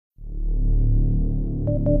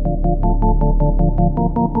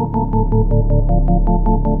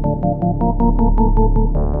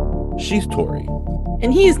She's Tori.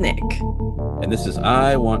 And he's Nick. And this is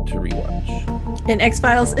I Want to Rewatch, an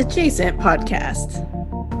X-Files adjacent podcast.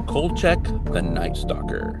 Kolchak the Night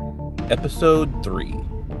Stalker, Episode 3.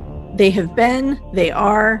 They have been, they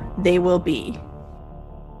are, they will be.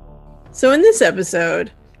 So in this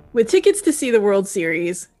episode, with tickets to see the World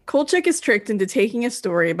Series, Kolchak is tricked into taking a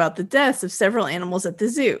story about the deaths of several animals at the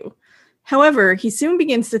zoo. However, he soon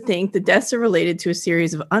begins to think the deaths are related to a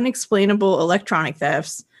series of unexplainable electronic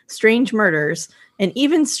thefts, strange murders, and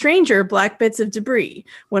even stranger black bits of debris,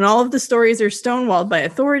 when all of the stories are stonewalled by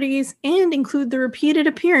authorities and include the repeated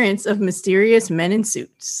appearance of mysterious men in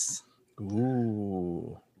suits.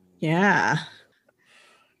 Ooh. Yeah.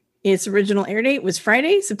 Its original air date was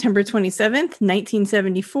Friday, September 27th,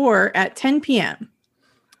 1974 at 10 p.m.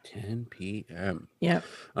 10 p.m. Yep.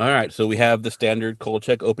 All right, so we have the standard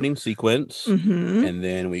Kolchak opening sequence, and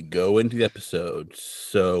then we go into the episode.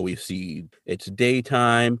 So we see it's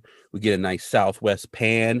daytime. We get a nice southwest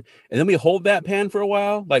pan, and then we hold that pan for a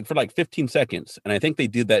while, for 15 seconds. And I think they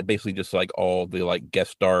did that basically just like all the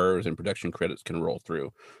guest stars and production credits can roll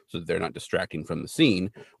through, so that they're not distracting from the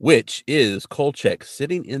scene, which is Kolchak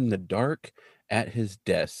sitting in the dark at his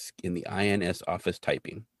desk in the INS office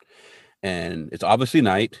typing. And it's obviously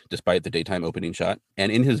night, despite the daytime opening shot.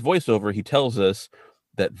 And in his voiceover, he tells us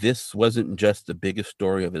that this wasn't just the biggest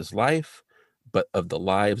story of his life, but of the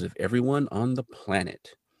lives of everyone on the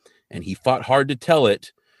planet. And he fought hard to tell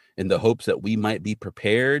it in the hopes that we might be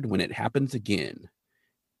prepared when it happens again,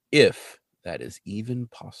 if that is even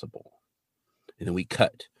possible. And then we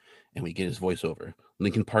cut and we get his voiceover.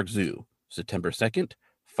 Lincoln Park Zoo, September 2nd,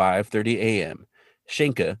 5:30 a.m.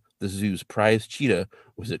 Shenka, the zoo's prized cheetah,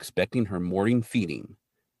 was expecting her morning feeding.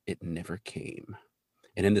 It never came.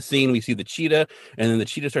 And in the scene, we see the cheetah, and then the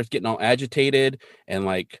cheetah starts getting all agitated, and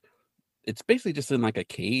it's basically just in a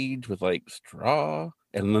cage with straw,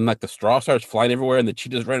 and then the straw starts flying everywhere, and the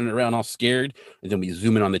cheetah's running around all scared, and then we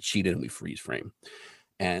zoom in on the cheetah and we freeze frame.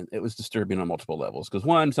 And it was disturbing on multiple levels, because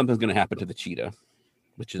one, something's going to happen to the cheetah,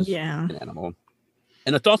 which is an animal.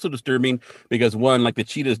 And it's also disturbing because one, the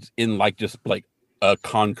cheetah's in just a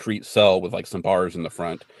concrete cell with some bars in the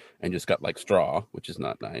front and just got straw, which is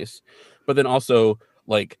not nice. But then also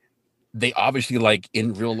they obviously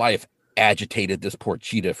in real life agitated this poor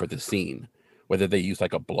cheetah for the scene, whether they use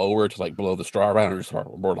a blower to blow the straw around or just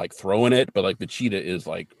more throwing it. But the cheetah is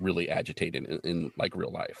really agitated in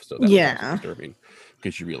real life. So that was disturbing,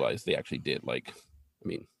 because you realize they actually did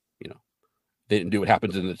they didn't do what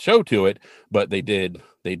happens in the show to it, but they did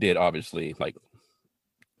obviously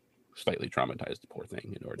slightly traumatized the poor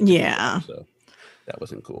thing in order to do that. So that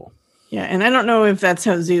wasn't cool. Yeah, and I don't know if that's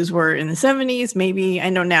how zoos were in the 70s. Maybe I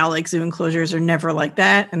know now zoo enclosures are never like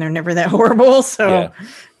that, and they're never that horrible. So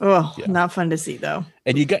not fun to see though.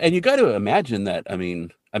 And you got to imagine that. I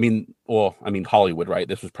mean Hollywood, right?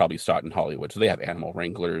 This was probably shot in Hollywood, so they have animal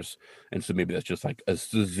wranglers, and so maybe that's just a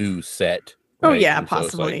zoo set. Right? Oh yeah, and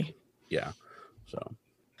possibly.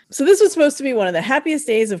 So this was supposed to be one of the happiest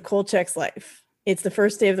days of Kolchak's life. It's the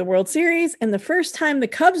first day of the World Series and the first time the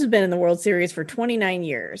Cubs have been in the World Series for 29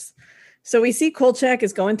 years. So we see Kolchak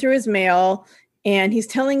is going through his mail, and he's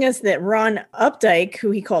telling us that Ron Updike,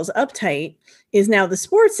 who he calls Uptight, is now the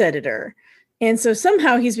sports editor. And so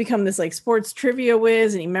somehow he's become this sports trivia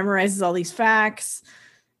whiz, and he memorizes all these facts.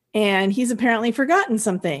 And he's apparently forgotten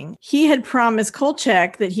something. He had promised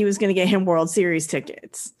Kolchak that he was going to get him World Series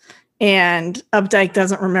tickets. And Updike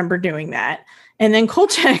doesn't remember doing that. And then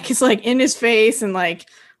Kolchak is in his face and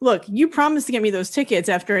look, you promised to get me those tickets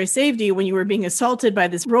after I saved you when you were being assaulted by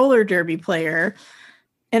this roller derby player.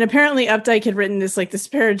 And apparently Updike had written this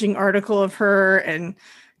disparaging article of her and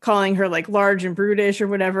calling her large and brutish or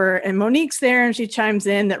whatever. And Monique's there and she chimes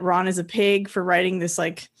in that Ron is a pig for writing this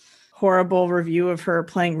horrible review of her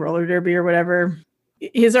playing roller derby or whatever.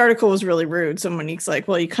 His article was really rude. So Monique's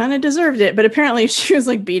well, you kind of deserved it. But apparently she was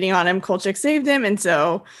beating on him. Kolchak saved him. And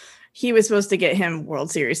so he was supposed to get him World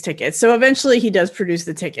Series tickets. So eventually he does produce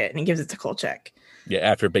the ticket and he gives it to Kolchak. Yeah,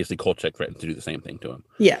 after basically Kolchak threatened to do the same thing to him.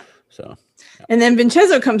 Yeah. So. Yeah. And then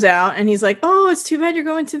Vincenzo comes out and he's oh, it's too bad you're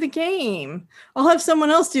going to the game. I'll have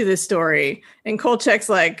someone else do this story. And Kolchak's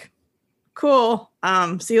cool.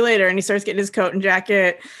 See you later. And he starts getting his coat and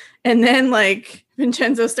jacket. And then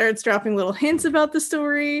Vincenzo starts dropping little hints about the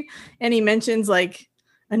story. And he mentions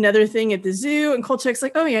another thing at the zoo. And Kolchak's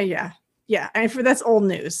oh, yeah. Yeah, that's old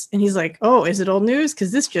news. And he's oh, is it old news?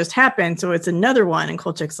 Because this just happened, so it's another one. And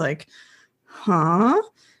Kolchak's huh?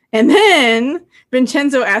 And then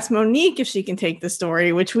Vincenzo asks Monique if she can take the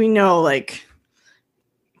story, which we know,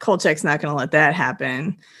 Kolchak's not going to let that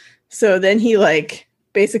happen. So then he like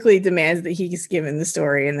basically demands that he's given the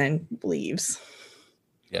story and then leaves.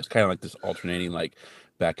 Yeah, it's kind of like this alternating like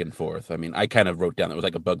back and forth. I mean, I kind of wrote down that it was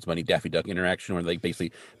like a Bugs Bunny Daffy Duck interaction where like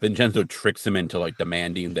basically Vincenzo tricks him into like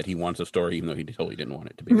demanding that he wants a story even though he totally didn't want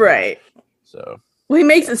it to be. Right. So well, he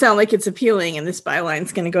makes it sound like it's appealing and this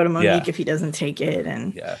byline's going to go to Monique if he doesn't take it.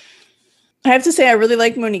 And yeah. I have to say, I really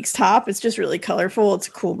like Monique's top. It's just really colorful. It's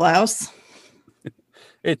a cool blouse.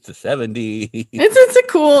 It's a 70. It's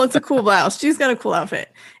a cool blouse. She's got a cool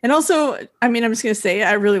outfit. And also, I mean, I'm just going to say,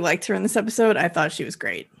 I really liked her in this episode. I thought she was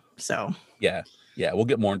great. So yeah, we'll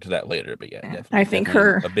get more into that later. But yeah, definitely, I think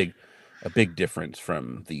her a big difference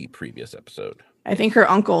from the previous episode. I think her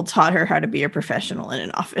uncle taught her how to be a professional in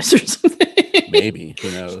an office or something. Maybe,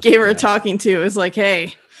 who knows? Gave her a talking to. It was like,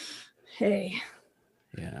 hey.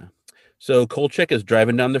 Yeah. So Kolchak is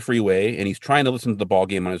driving down the freeway and he's trying to listen to the ball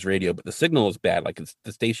game on his radio, but the signal is bad. Like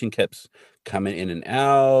the station keeps coming in and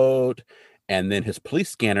out. And then his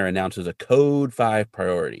police scanner announces a code 5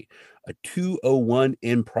 priority, a 201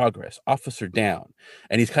 in progress, officer down.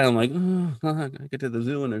 And he's kind of like, I get to the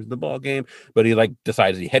zoo and there's the ball game. But he like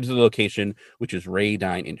decides he heads to the location, which is Ray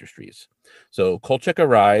Dine Industries. So Kolchak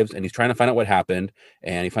arrives and he's trying to find out what happened.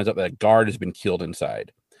 And he finds out that a guard has been killed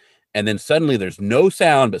inside. And then suddenly there's no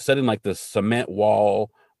sound, but suddenly like the cement wall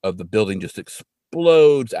of the building just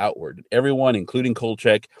explodes outward. Everyone, including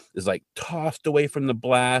Kolchak, is like tossed away from the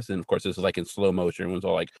blast. And of course, this is like in slow motion. Everyone's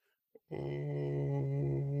all like,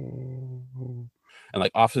 and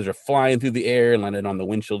like officers are flying through the air and landing on the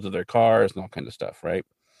windshields of their cars and all kinds of stuff, right?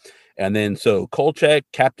 And then so Kolchak,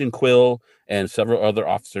 Captain Quill, and several other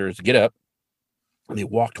officers get up and they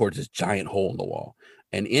walk towards this giant hole in the wall.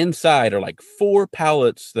 And inside are like 4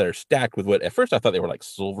 pallets that are stacked with what at first I thought they were like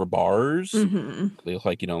silver bars. Mm-hmm. They look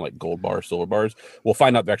like, like gold bars, silver bars. We'll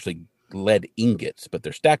find out they're actually lead ingots, but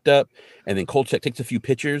they're stacked up. And then Kolchak takes a few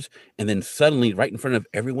pictures. And then suddenly, right in front of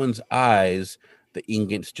everyone's eyes, the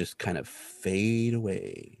ingots just kind of fade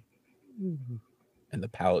away. Mm-hmm. And the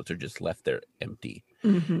pallets are just left there empty.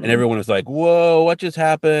 Mm-hmm. And everyone is like, whoa, what just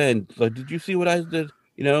happened? Like, did you see what I did?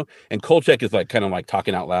 And Kolchak is like kind of like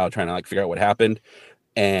talking out loud, trying to like figure out what happened.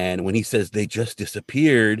 And when he says they just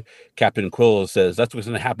disappeared, Captain Quill says, that's what's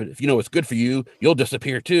going to happen. If you know what's good for you, you'll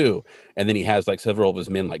disappear too. And then he has like several of his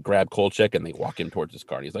men like grab Kolchak and they walk him towards his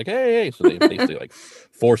car. And he's like, hey. So they basically like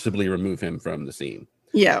forcibly remove him from the scene.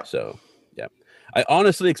 Yeah. So, yeah. I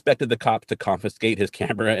honestly expected the cops to confiscate his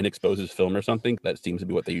camera and expose his film or something. That seems to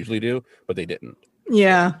be what they usually do, but they didn't.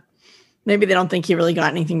 Yeah. Maybe they don't think he really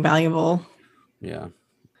got anything valuable. Yeah.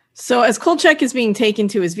 So as Kolchak is being taken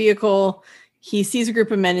to his vehicle, he sees a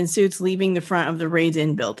group of men in suits leaving the front of the Ray's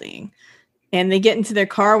Inn building. And they get into their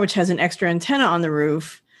car, which has an extra antenna on the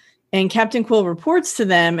roof. And Captain Quill reports to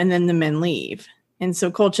them, and then the men leave. And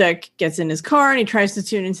so Kolchak gets in his car, and he tries to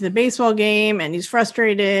tune into the baseball game, and he's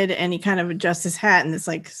frustrated, and he kind of adjusts his hat in this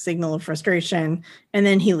like signal of frustration, and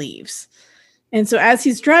then he leaves. And so as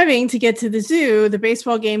he's driving to get to the zoo, the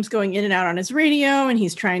baseball game's going in and out on his radio, and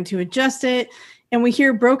he's trying to adjust it. And we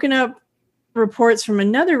hear broken up reports from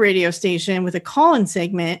another radio station with a call-in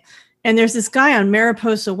segment, and there's this guy on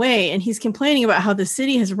Mariposa Way, and he's complaining about how the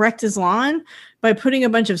city has wrecked his lawn by putting a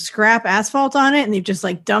bunch of scrap asphalt on it, and they've just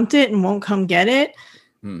like dumped it and won't come get it.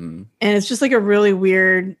 Mm-hmm. And it's just like a really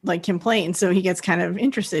weird like complaint. So he gets kind of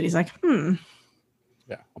interested. He's like,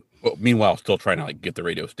 Yeah. Well, meanwhile, still trying to like get the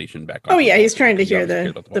radio station back on. Oh yeah, he's trying to hear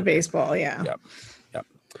the baseball. Yeah.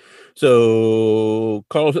 So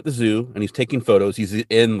Carl's at the zoo and he's taking photos. He's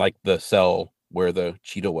in like the cell where the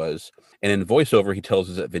cheetah was. And in voiceover, he tells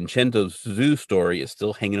us that Vincenzo's zoo story is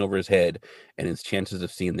still hanging over his head and his chances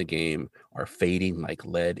of seeing the game are fading like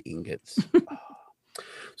lead ingots.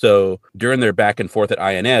 So during their back and forth at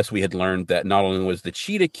INS, we had learned that not only was the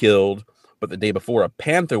cheetah killed, but the day before a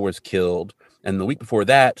panther was killed. And the week before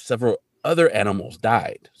that, several other animals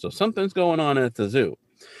died. So something's going on at the zoo.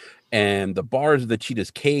 And the bars of the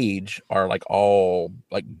cheetah's cage are like all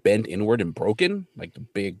like bent inward and broken, like the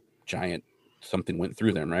big giant something went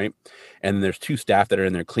through them, right? And there's 2 staff that are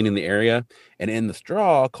in there cleaning the area. And in the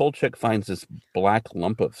straw, Kolchak finds this black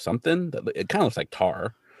lump of something that it kind of looks like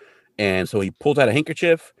tar. And so he pulls out a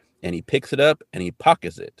handkerchief and he picks it up and he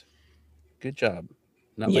pockets it. Good job.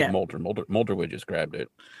 Not like Mulder. Mulder would just grabbed it.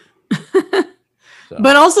 So.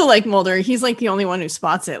 But also like Mulder, he's like the only one who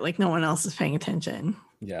spots it. Like no one else is paying attention.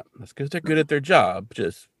 Yeah, that's because they're good at their job.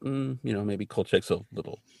 Just, maybe Kolchak's a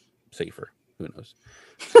little safer. Who knows?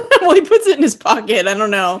 Well, he puts it in his pocket. I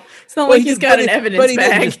don't know. It's not like he's got an evidence bag. But he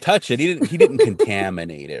didn't just touch it. He didn't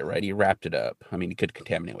contaminate it, right? He wrapped it up. I mean, he could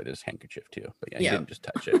contaminate with his handkerchief too. But yeah, he didn't just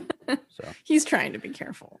touch it. So he's trying to be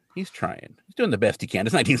careful. He's trying. He's doing the best he can.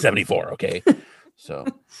 It's 1974, okay?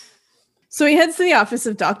 So he heads to the office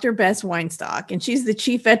of Dr. Bess Weinstock, and she's the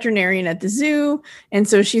chief veterinarian at the zoo. And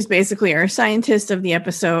so she's basically our scientist of the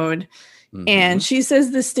episode. Mm-hmm. And she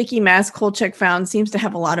says the sticky mask Kolchak found seems to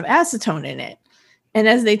have a lot of acetone in it. And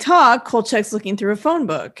as they talk, Kolchak's looking through a phone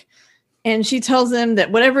book. And she tells him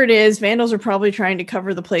that whatever it is, vandals are probably trying to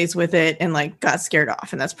cover the place with it and like got scared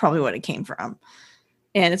off. And that's probably what it came from.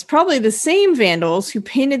 And it's probably the same vandals who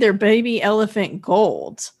painted their baby elephant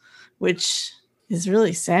gold, which is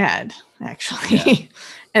really sad, actually. Yeah.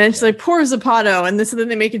 And it's like, poor Zapato. And then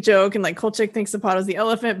they make a joke, and like Kolchak thinks Zapato's the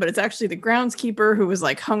elephant, but it's actually the groundskeeper who was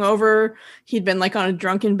like hungover. He'd been like on a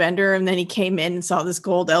drunken bender, and then he came in and saw this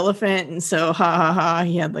gold elephant. And so,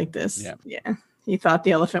 he had like this. Yeah. He thought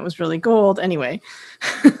the elephant was really gold. Anyway.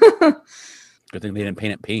 Good thing they didn't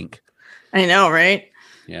paint it pink. I know, right?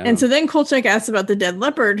 Yeah. And so then Kolchak asks about the dead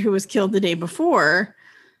leopard who was killed the day before.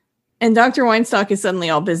 And Dr. Weinstock is suddenly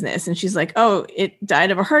all business. And she's like, oh, it died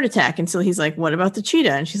of a heart attack. And so he's like, what about the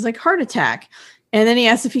cheetah? And she's like, heart attack. And then he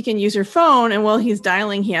asks if he can use her phone. And while he's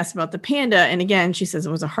dialing, he asks about the panda. And again, she says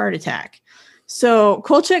it was a heart attack. So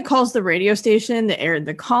Kolchak calls the radio station that aired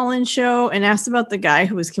the call-in show and asks about the guy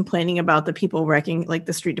who was complaining about the people wrecking, like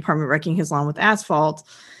the street department wrecking his lawn with asphalt.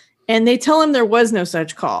 And they tell him there was no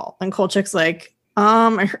such call. And Kolchak's like,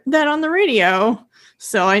 I heard that on the radio.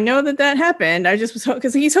 So I know that happened. I just was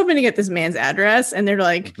because he's hoping to get this man's address, and they're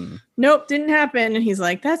like, nope, didn't happen. And he's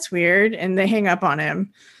like, that's weird. And they hang up on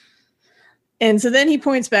him. And so then he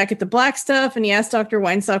points back at the black stuff, and he asks Dr.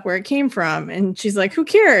 Weinstock where it came from. And she's like, who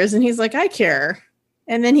cares? And he's like, I care.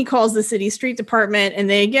 And then he calls the city street department, and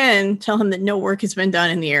they again tell him that no work has been done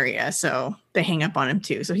in the area. So they hang up on him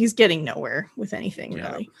too. So he's getting nowhere with anything,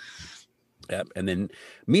 really. Yep. And then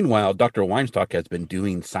meanwhile, Dr. Weinstock has been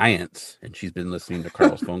doing science, and she's been listening to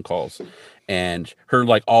Carl's phone calls, and her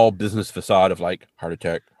like all business facade of like heart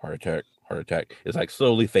attack is like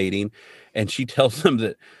slowly fading. And she tells them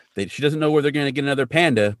that she doesn't know where they're going to get another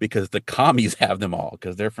panda because the commies have them all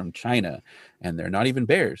because they're from China, and they're not even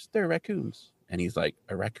bears. They're raccoons. And he's like,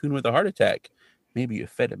 a raccoon with a heart attack. Maybe you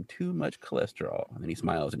fed him too much cholesterol. And then he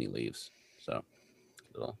smiles and he leaves. So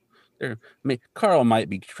Carl might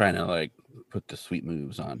be trying to like put the sweet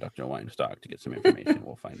moves on Dr. Weinstock to get some information.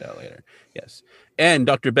 We'll find out later. Yes. And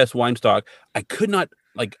Dr. Bess Weinstock,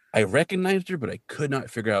 I recognized her, but I could not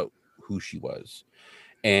figure out who she was.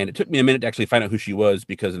 And it took me a minute to actually find out who she was,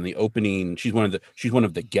 because in the opening, she's one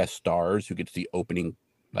of the guest stars who gets the opening,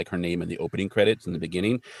 like her name in the opening credits in the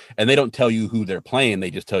beginning. And they don't tell you who they're playing.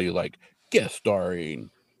 They just tell you like guest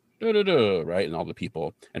starring, right? And all the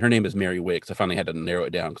people. And her name is Mary Wicks. I finally had to narrow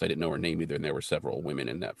it down because I didn't know her name either. And there were several women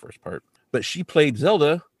in that first part. But she played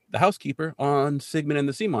Zelda, the housekeeper, on Sigmund and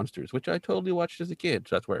the Sea Monsters, which I totally watched as a kid.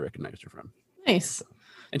 So that's where I recognized her from. Nice.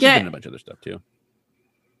 And she's been in a bunch of other stuff too.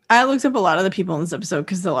 I looked up a lot of the people in this episode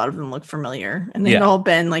because a lot of them look familiar. And they've all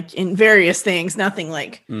been like in various things. Nothing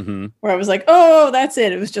like where I was like, oh, that's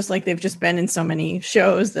it. It was just like they've just been in so many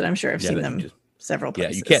shows that I'm sure I've seen them several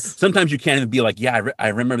places. Yeah, sometimes you can't even be like, I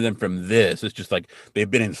remember them from this. It's just like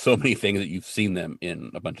they've been in so many things that you've seen them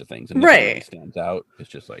in a bunch of things. And nothing really stands out. It's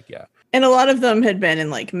just like, And a lot of them had been in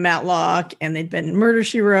like Matlock, and they'd been in Murder,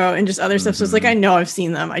 She Wrote, and just other stuff. So it's like, I know I've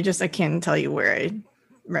seen them. I can't tell you where I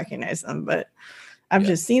recognize them, but I've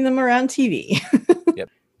just seen them around TV. Yep.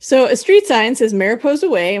 So a street sign says Mariposa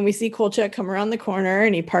Way, and we see Kolchak come around the corner,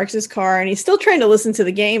 and he parks his car, and he's still trying to listen to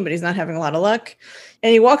the game, but he's not having a lot of luck.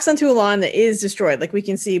 And he walks onto a lawn that is destroyed. Like we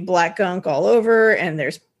can see black gunk all over, and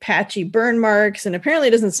there's patchy burn marks, and apparently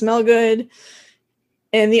it doesn't smell good.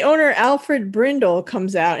 And the owner, Alfred Brindle,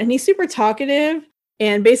 comes out, and he's super talkative.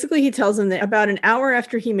 And basically he tells him that about an hour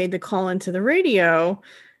after he made the call into the radio,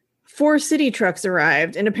 4 city trucks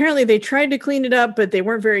arrived, and apparently they tried to clean it up, but they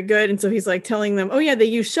weren't very good. And so he's like telling them, oh yeah, they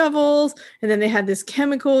used shovels, and then they had this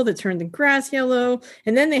chemical that turned the grass yellow,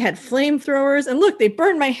 and then they had flamethrowers, and look, they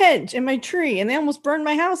burned my hedge and my tree, and they almost burned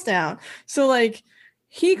my house down. So like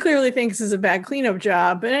he clearly thinks this is a bad cleanup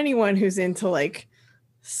job, but anyone who's into like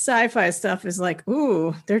sci-fi stuff is like,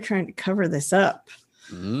 ooh, they're trying to cover this up.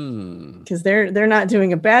 Because they're not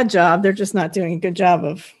doing a bad job, they're just not doing a good job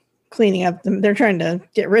of cleaning up them. They're trying to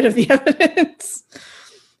get rid of the evidence.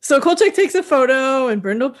 So Kolchak takes a photo and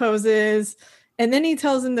Brindle poses, and then he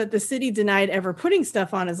tells him that the city denied ever putting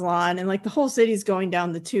stuff on his lawn, and like the whole city's going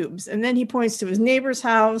down the tubes. And then he points to his neighbor's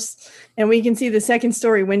house, and we can see the second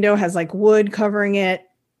story window has like wood covering it.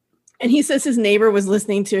 And he says his neighbor was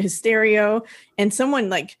listening to his stereo, and someone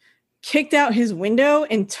like kicked out his window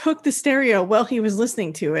and took the stereo while he was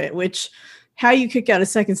listening to it, which how you kick out a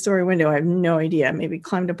second story window, I have no idea. Maybe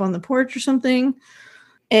climbed up on the porch or something.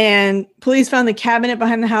 And police found the cabinet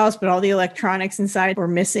behind the house, but all the electronics inside were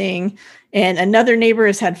missing. And another neighbor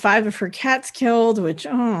has had 5 of her cats killed, which,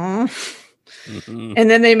 oh. Mm-hmm. And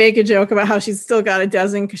then they make a joke about how she's still got a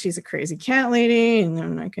dozen because she's a crazy cat lady. And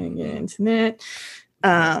I'm not going to get into that.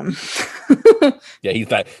 Yeah, he's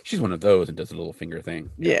like, she's one of those and does a little finger thing.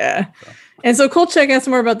 Yeah. So. And so Kolchak asks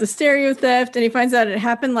more about the stereo theft, and he finds out it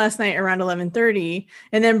happened last night around 11:30.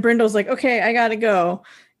 And then Brindle's like, okay, I got to go.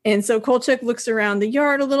 And so Kolchak looks around the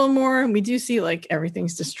yard a little more, and we do see like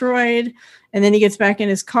everything's destroyed. And then he gets back in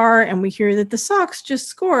his car, and we hear that the Sox just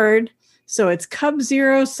scored. So it's Cubs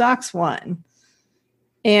 0, Sox 1.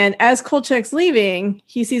 And as Kolchak's leaving,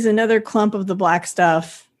 he sees another clump of the black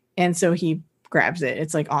stuff, and so he grabs it.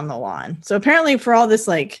 It's like on the lawn. So apparently for all this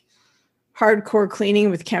like hardcore cleaning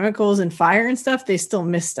with chemicals and fire and stuff, they still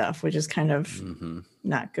miss stuff, which is kind of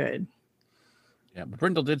not good. Yeah, but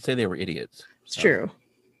Brindle did say they were idiots. It's true.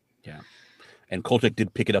 Yeah. And Kolchak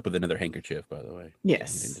did pick it up with another handkerchief, by the way.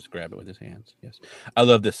 Yes. He didn't just grab it with his hands. Yes. I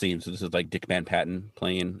love this scene. So this is like Dick Van Patten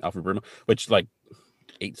playing Alfred Brindle, which like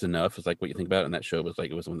 8's enough is like what you think about. And that show was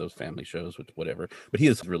like, it was one of those family shows, which whatever. But he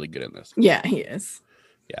is really good in this. Yeah, he is.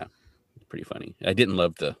 Yeah. It's pretty funny. I didn't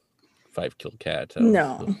love the 5 killed cats.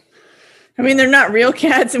 No. I mean, they're not real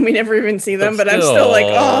cats and we never even see them, but I'm still like,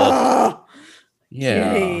 oh.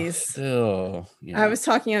 Yeah. Jeez. Still. Yeah. I was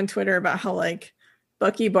talking on Twitter about how like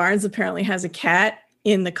Bucky Barnes apparently has a cat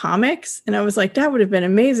in the comics. And I was like, that would have been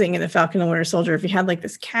amazing in the Falcon and Winter Soldier if he had like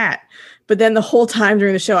this cat. But then the whole time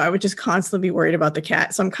during the show, I would just constantly be worried about the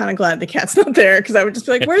cat. So I'm kind of glad the cat's not there because I would just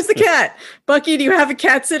be like, where's the cat? Bucky, do you have a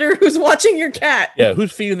cat sitter who's watching your cat? Yeah,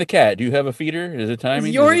 who's feeding the cat? Do you have a feeder? Is it timing?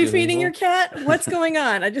 Is Yori feeding your cat? What's going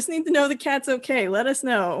on? I just need to know the cat's okay. Let us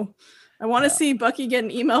know. I want to see Bucky get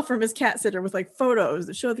an email from his cat sitter with like photos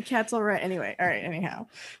that show the cat's all right. Anyway, all right, anyhow.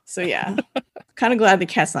 So yeah, kind of glad the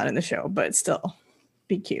cat's not in the show, but still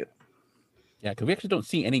be cute. Yeah, because we actually don't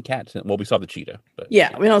see any cats. Well, we saw the cheetah. But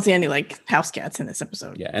yeah, we don't see any like house cats in this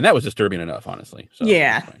episode. Yeah, and that was disturbing enough, honestly. So,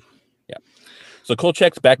 yeah. Yeah. So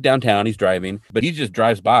Kolchak's back downtown. He's driving, but he just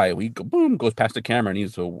drives by. We go, boom, goes past the camera, and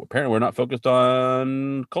he's so apparently we're not focused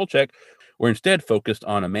on Kolchak. We're instead focused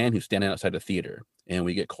on a man who's standing outside a theater. And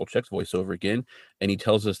we get Kolchak's voiceover again. And he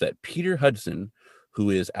tells us that Peter Hudson, who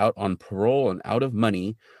is out on parole and out of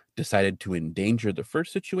money, decided to endanger the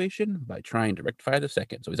first situation by trying to rectify the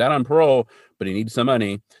second. So he's out on parole, but he needs some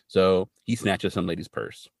money. So he snatches some lady's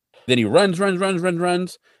purse. Then he runs,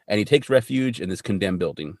 and he takes refuge in this condemned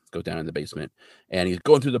building, goes down in the basement, and he's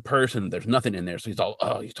going through the purse, and there's nothing in there. So he's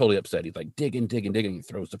he's totally upset. He's like digging. He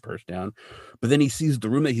throws the purse down. But then he sees the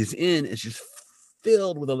room that he's in is just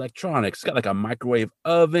filled with electronics. It's got like a microwave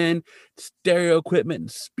oven, stereo equipment,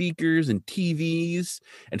 and speakers and TVs.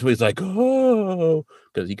 And so he's like, oh,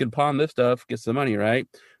 because he can pawn this stuff, get some money, right?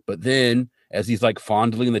 But then as he's like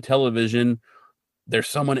fondling the television, there's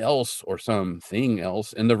someone else or something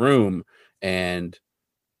else in the room, and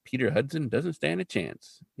Peter Hudson doesn't stand a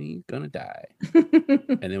chance. He's gonna die.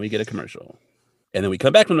 And then we get a commercial. And then we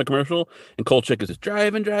come back from the commercial, and Kolchak is just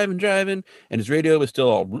driving, and his radio is still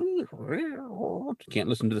all can't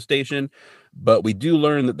listen to the station. But we do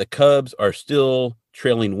learn that the Cubs are still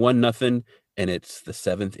trailing 1-0, and it's the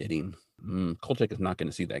 7th inning. Kolchak is not going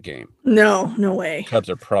to see that game. No way. Cubs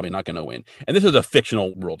are probably not going to win. And this is a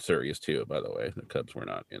fictional World Series too, by the way. The Cubs were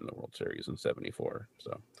not in the World Series in '74.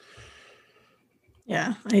 So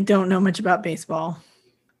yeah, I don't know much about baseball.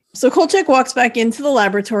 So Kolchak walks back into the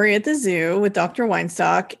laboratory at the zoo with Dr.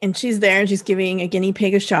 Weinstock, and she's there and she's giving a guinea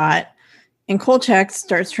pig a shot. And Kolchak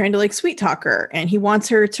starts trying to like sweet talk her, and he wants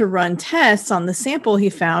her to run tests on the sample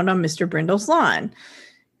he found on Mr. Brindle's lawn.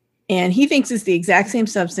 And he thinks it's the exact same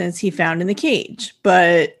substance he found in the cage,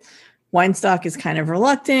 but Weinstock is kind of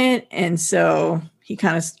reluctant. And so he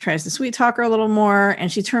kind of tries to sweet talk her a little more, and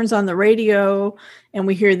she turns on the radio, and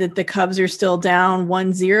we hear that the Cubs are still down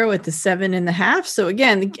 1-0 at the 7.5. So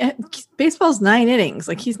again, baseball's 9 innings.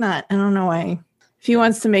 Like he's not, I don't know why. If he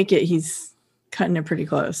wants to make it, he's cutting it pretty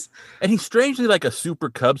close. And he's strangely like a super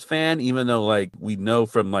Cubs fan, even though like we know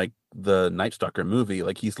from like the Night Stalker movie,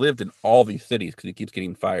 like he's lived in all these cities because he keeps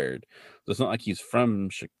getting fired. So it's not like he's from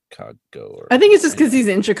Chicago. I think it's just because he's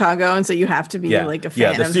in Chicago, and so you have to be like a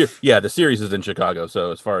fan. The series is in Chicago.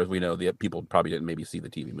 So as far as we know, the people probably didn't maybe see the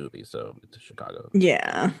TV movie, so it's Chicago.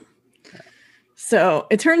 Yeah. So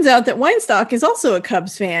it turns out that Weinstock is also a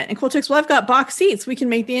Cubs fan, and Kolchak's, well, I've got box seats. We can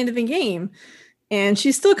make the end of the game. And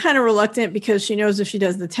she's still kind of reluctant because she knows if she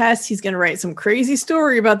does the test, he's going to write some crazy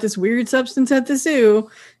story about this weird substance at the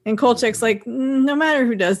zoo. And Kolchak's like, no matter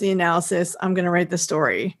who does the analysis, I'm going to write the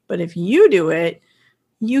story. But if you do it,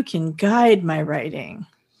 you can guide my writing.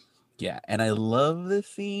 Yeah, and I love this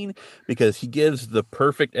scene because he gives the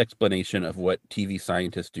perfect explanation of what TV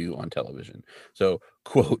scientists do on television. So,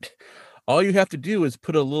 quote, all you have to do is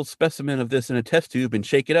put a little specimen of this in a test tube and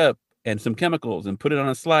shake it up and some chemicals and put it on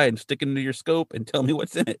a slide and stick it into your scope and tell me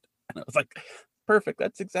what's in it. And I was like, perfect.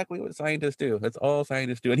 That's exactly what scientists do. That's all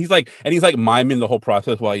scientists do. And he's like miming the whole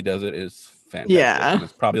process while he does it. Is fantastic. Yeah. And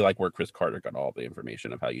it's probably like where Chris Carter got all the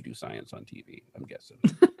information of how you do science on TV. I'm guessing.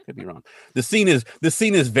 Could be wrong. The scene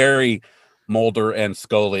is very Mulder and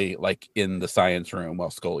Scully, like in the science room while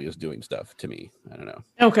Scully is doing stuff to me. I don't know.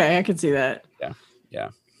 Okay, I can see that. Yeah.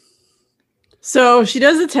 So she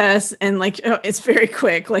does a test and it's very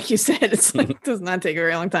quick. Like you said, it's like does not take a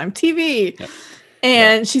very long time. TV. Yep.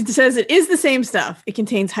 And she says it is the same stuff. It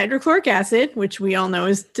contains hydrochloric acid, which we all know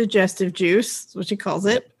is digestive juice. That's what she calls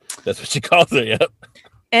it. That's what she calls it. Yep.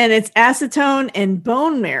 And it's acetone and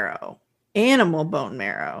bone marrow, animal bone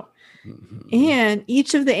marrow. Mm-hmm. And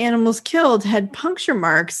each of the animals killed had puncture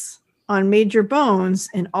marks on major bones,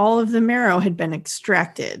 and all of the marrow had been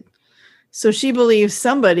extracted. So she believes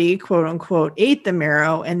somebody, quote unquote, ate the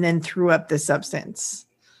marrow and then threw up the substance.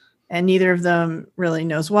 And neither of them really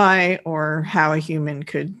knows why or how a human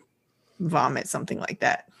could vomit something like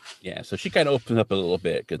that. Yeah, so she kind of opens up a little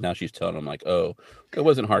bit because now she's telling them like, oh, it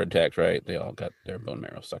wasn't heart attacks, right? They all got their bone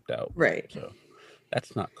marrow sucked out. Right. So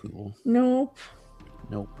that's not cool. Nope.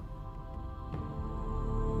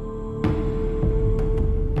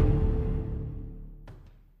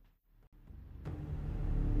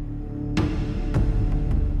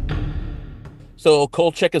 So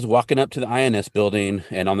Kolchak is walking up to the INS building,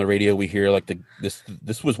 and on the radio we hear like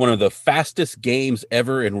this was one of the fastest games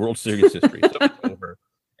ever in World Series history. So it's over,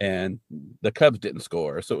 and the Cubs didn't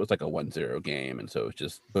score, so it was like a 1-0 game, and so it was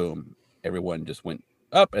just boom, everyone just went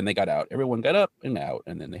up and they got out. Everyone got up and out,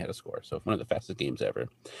 and then they had a score. So one of the fastest games ever.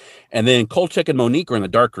 And then Kolchak and Monique are in the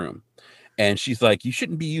dark room, and she's like, "You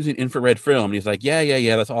shouldn't be using infrared film." And he's like, "Yeah,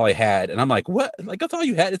 that's all I had." And I'm like, "What? Like that's all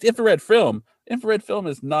you had? It's infrared film. Infrared film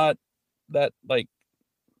is not that like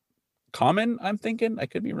common." I'm thinking, I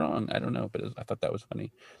could be wrong, I don't know, but I thought that was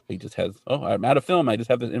funny. He just has, oh, I'm out of film, I just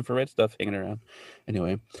have this infrared stuff hanging around.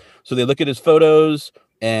 Anyway, so they look at his photos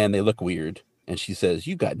and they look weird, and she says,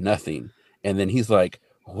 "You got nothing." And then he's like,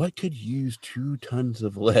 "What could use 2 tons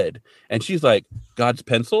of lead?" And she's like, "God's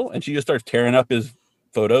pencil." And she just starts tearing up his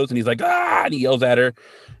photos, and he's like, "Ah!" And he yells at her,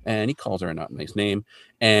 and he calls her a not nice name,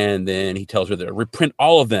 and then he tells her to reprint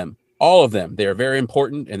all of them. They are very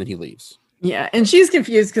important. And then he leaves. Yeah, and she's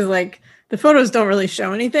confused because like the photos don't really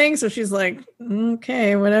show anything, so she's like,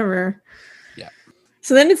 "Okay, whatever." Yeah.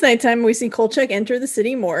 So then it's nighttime. We see Kolchak enter the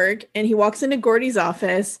city morgue, and he walks into Gordy's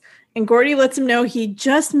office, and Gordy lets him know he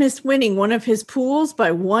just missed winning one of his pools by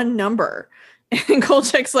 1 number. And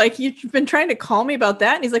Kolchak's like, "You've been trying to call me about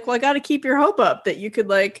that?" And he's like, "Well, I got to keep your hope up that you could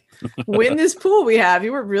like win this pool we have.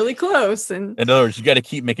 You were really close." And in other words, you got to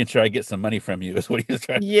keep making sure I get some money from you is what he's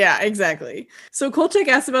trying. Yeah, exactly. So Kolchak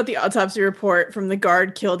asks about the autopsy report from the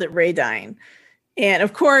guard killed at Raydine. And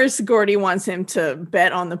of course, Gordy wants him to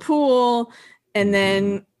bet on the pool. And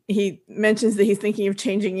then he mentions that he's thinking of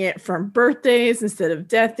changing it from birthdays instead of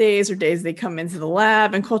death days or days they come into the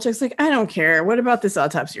lab. And Kolchak's like, "I don't care. What about this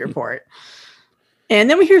autopsy report?" And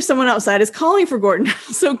then we hear someone outside is calling for Gordon.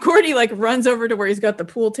 So Gordy like runs over to where he's got the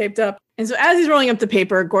pool taped up. And so as he's rolling up the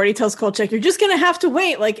paper, Gordy tells Kolchak, "You're just going to have to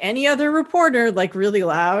wait like any other reporter," like really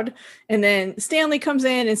loud. And then Stanley comes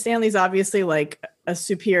in, and Stanley's obviously like a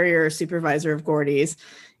superior supervisor of Gordy's.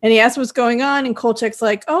 And he asks what's going on. And Kolchak's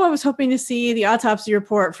like, "Oh, I was hoping to see the autopsy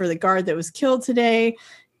report for the guard that was killed today."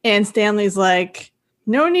 And Stanley's like,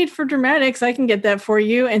 "No need for dramatics. I can get that for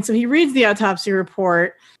you." And so he reads the autopsy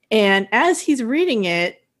report. And as he's reading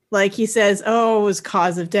it, like he says, "Oh, his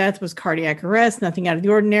cause of death was cardiac arrest, nothing out of the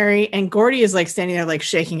ordinary." And Gordy is like standing there, like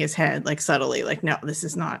shaking his head, like subtly, like, "No, this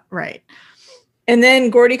is not right." And then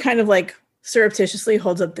Gordy kind of like surreptitiously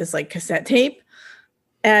holds up this like cassette tape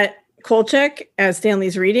at Kolchak as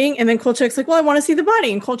Stanley's reading. And then Kolchak's like, "Well, I want to see the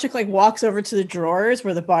body." And Kolchak like walks over to the drawers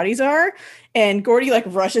where the bodies are. And Gordy like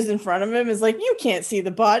rushes in front of him, is like, "You can't see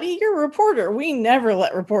the body. You're a reporter. We never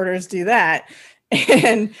let reporters do that."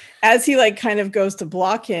 And as he like kind of goes to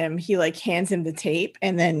block him, he like hands him the tape,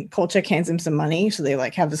 and then Kolchak hands him some money. So they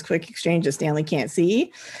like have this quick exchange that Stanley can't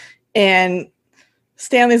see. And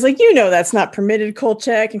Stanley's like, "You know, that's not permitted,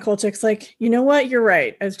 Kolchak." And Kolchak's like, "You know what? You're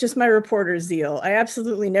right. It's just my reporter's zeal. I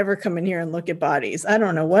absolutely never come in here and look at bodies. I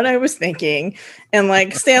don't know what I was thinking." And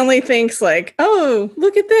like Stanley thinks like, "Oh,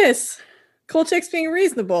 look at this. Kolchak's being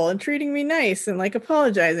reasonable and treating me nice and like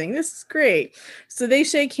apologizing. This is great. So they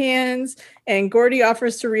shake hands and Gordy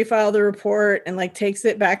offers to refile the report and like takes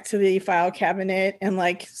it back to the file cabinet and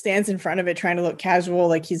like stands in front of it trying to look casual,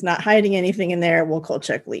 like he's not hiding anything in there while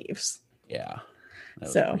Kolchak leaves. Yeah.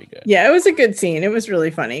 So yeah, it was a good scene. It was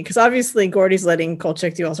really funny because obviously Gordy's letting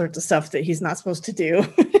Kolchak do all sorts of stuff that he's not supposed to do.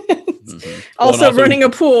 Also running a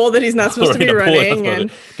pool that he's not supposed to be running,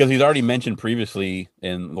 and because he's already mentioned previously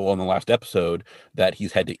in the last episode that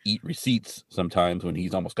he's had to eat receipts sometimes when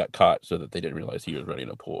he's almost got caught, so that they didn't realize he was running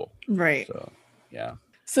a pool. Right. So yeah.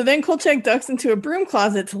 So then Kolchak ducks into a broom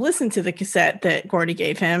closet to listen to the cassette that Gordy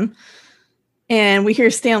gave him, and we hear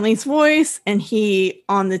Stanley's voice, and he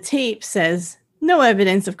on the tape says, "No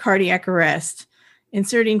evidence of cardiac arrest.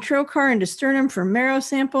 Inserting trocar into sternum for marrow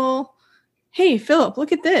sample. Hey, Philip,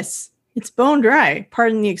 look at this. It's bone dry.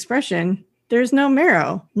 Pardon the expression. There's no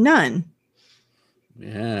marrow. None."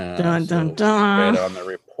 Yeah. Dun, dun, dun. On the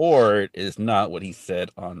report is not what he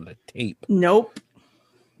said on the tape. Nope.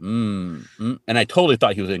 And I totally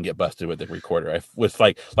thought he was going to get busted with the recorder. I was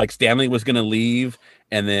like Stanley was going to leave,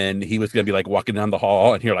 and then he was going to be like walking down the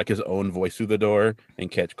hall and hear like his own voice through the door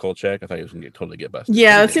and catch Kolchak. I thought he was going to totally get busted.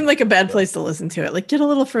 Yeah, it seemed like a bad place to listen to it. Like, get a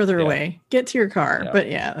little further away. Get to your car. Yeah.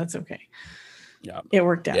 But yeah, that's okay. Yeah, it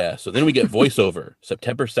worked out. Yeah, so then we get voiceover,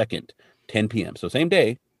 September 2nd, 10 p.m. So same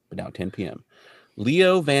day, but now 10 p.m.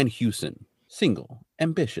 Leo Van Heusen, single,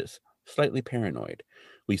 ambitious, slightly paranoid.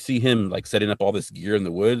 We see him like setting up all this gear in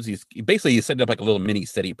the woods. He's setting up like a little mini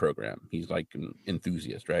SETI program. He's like an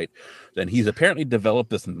enthusiast, right? Then he's apparently developed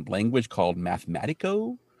this language called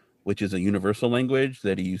Mathematico, which is a universal language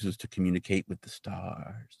that he uses to communicate with the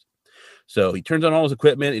stars. So he turns on all his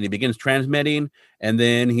equipment and he begins transmitting, and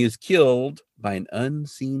then he is killed by an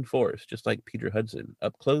unseen force, just like Peter Hudson,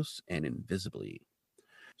 up close and invisibly.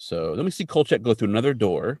 So then we see Kolchak go through another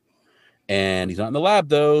door, and he's not in the lab,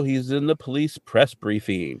 though. He's in the police press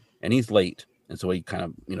briefing, and he's late. And so he kind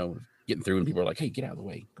of, getting through, and people are like, hey, get out of the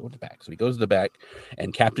way. Go to the back. So he goes to the back,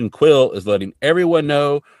 and Captain Quill is letting everyone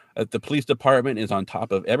know that the police department is on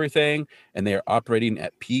top of everything, and they are operating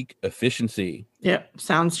at peak efficiency. Yep,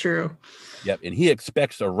 sounds true. Yep, and he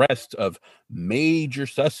expects arrest of major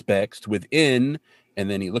suspects within, and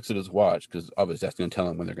then he looks at his watch, because obviously that's going to tell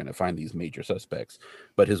him when they're going to find these major suspects.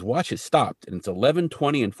 But his watch has stopped, and it's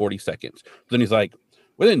 11:20 and 40 seconds. So then he's like,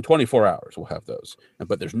 within 24 hours, we'll have those.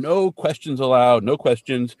 But there's no questions allowed, no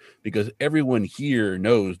questions, because everyone here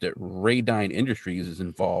knows that Radyne Industries is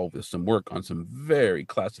involved with some work on some very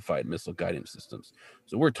classified missile guidance systems.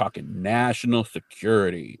 So we're talking national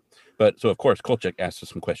security. But so, of course, Kolchak asks us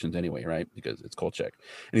some questions anyway, right? Because it's Kolchak.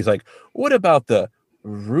 And he's like, what about the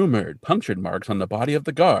rumored punctured marks on the body of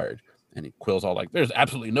the guard? And Quill's all like, there's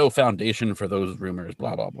absolutely no foundation for those rumors,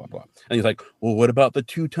 blah, blah, blah, blah. And he's like, well, what about the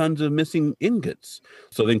 2 tons of missing ingots?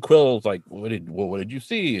 So then Quill's like, what did you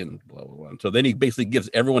see? And blah, blah, blah. And so then he basically gives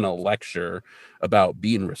everyone a lecture about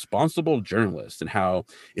being responsible journalists and how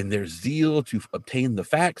in their zeal to obtain the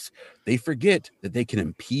facts, they forget that they can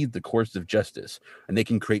impede the course of justice, and they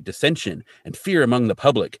can create dissension and fear among the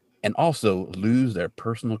public, and also lose their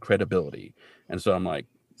personal credibility. And so I'm like,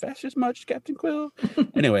 that's just much, Captain Quill.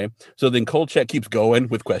 Anyway, so then Kolchak keeps going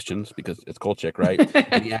with questions because it's Kolchak, right?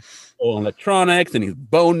 And he asks electronics and he's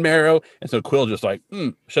bone marrow. And so Quill just like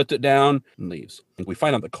shuts it down and leaves. And we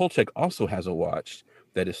find out that Kolchak also has a watch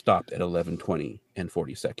that is stopped at 11:20 and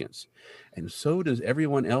 40 seconds. And so does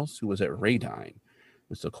everyone else who was at Radyne.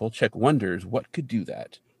 And so Kolchak wonders what could do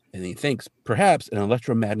that. And he thinks perhaps an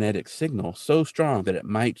electromagnetic signal so strong that it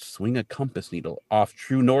might swing a compass needle off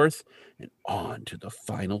true north and on to the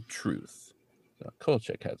final truth. So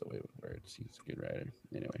Kolchak has a way with words. He's a good writer.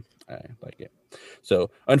 Anyway, I like it. So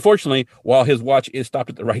unfortunately, while his watch is stopped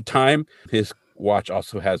at the right time, his watch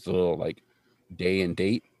also has a little like day and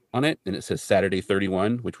date on it. And it says Saturday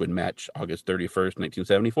 31, which would match August 31st,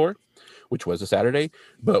 1974, which was a Saturday.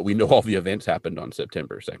 But we know all the events happened on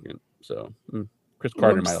September 2nd. So Chris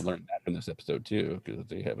Carter might have learned that from this episode too, because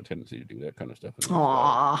they have a tendency to do that kind of stuff.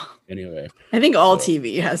 Aww. Anyway, I think all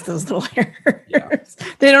TV has those little errors. Yeah.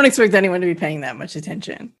 They don't expect anyone to be paying that much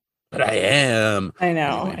attention. But I am. I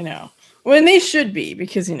know. When they should be,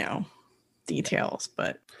 because details.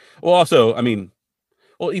 But also,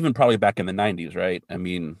 even probably back in the 90s, right?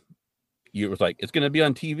 It was like it's going to be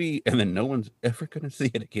on TV, and then no one's ever going to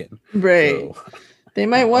see it again. Right. So, they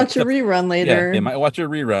might watch a rerun later. Yeah, they might watch a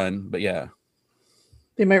rerun, but yeah.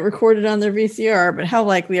 They might record it on their VCR, but how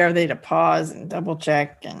likely are they to pause and double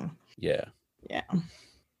check? And yeah.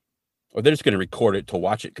 Or they're just going to record it to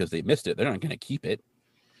watch it because they missed it. They're not going to keep it.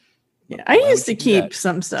 Yeah, I used to keep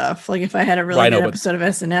some stuff. Like if I had a really good episode of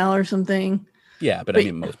SNL or something, Yeah, but I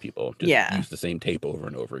mean, most people just yeah. use the same tape over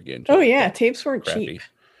and over again. Oh yeah, tapes weren't crappy. cheap.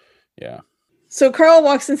 Yeah. So Carl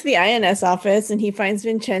walks into the INS office and he finds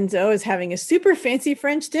Vincenzo is having a super fancy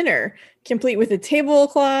French dinner, complete with a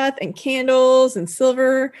tablecloth and candles and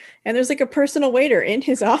silver. And there's like a personal waiter in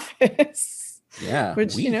his office. Yeah.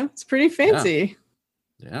 Which, it's pretty fancy.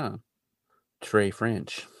 Yeah. Très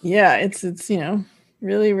French. Yeah, it's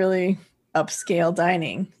really, really upscale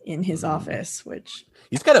dining in his office, which...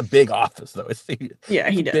 He's got a big office, though. He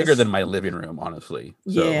does. Bigger than my living room, honestly.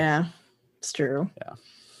 So, yeah, it's true. Yeah.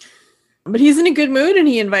 But he's in a good mood and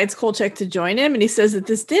he invites Kolchak to join him. And he says that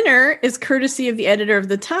this dinner is courtesy of the editor of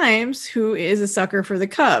the Times, who is a sucker for the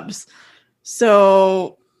Cubs.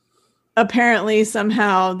 So apparently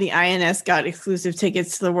somehow the INS got exclusive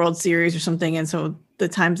tickets to the World Series or something. And so the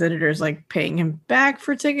Times editor is like paying him back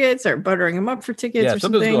for tickets or buttering him up for tickets or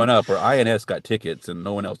something. Something's going up where INS got tickets and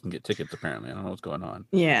no one else can get tickets, apparently. I don't know what's going on.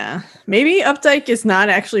 Yeah. Maybe Updike is not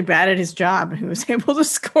actually bad at his job and he was able to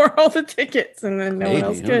score all the tickets and then no one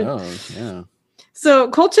else could. Who knows? Yeah. So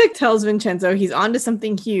Kolchak tells Vincenzo he's onto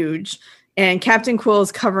something huge and Captain Quill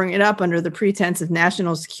is covering it up under the pretense of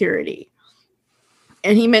national security.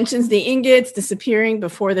 And he mentions the ingots disappearing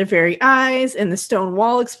before their very eyes and the stone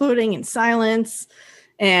wall exploding in silence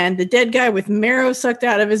and the dead guy with marrow sucked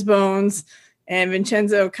out of his bones. And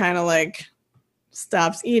Vincenzo kind of like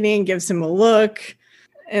stops eating, gives him a look.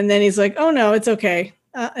 And then he's like, oh no, it's okay.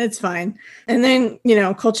 It's fine. And then,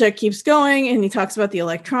 Kolchak keeps going and he talks about the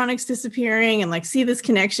electronics disappearing and like, see this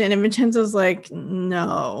connection. And Vincenzo's like,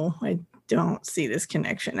 no, I don't see this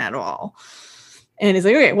connection at all. And he's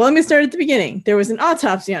like, okay, well, let me start at the beginning. There was an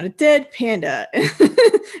autopsy on a dead panda.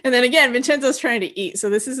 And then again, Vincenzo's trying to eat.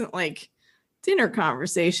 So this isn't like dinner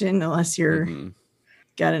conversation unless you're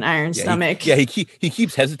got an iron stomach. He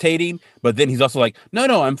keeps hesitating, but then he's also like,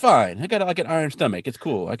 no, I'm fine. I got like an iron stomach. It's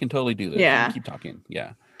cool. I can totally do this. Yeah. Keep talking.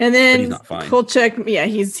 Yeah. And then he's not fine. Kolchak,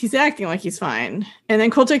 he's acting like he's fine. And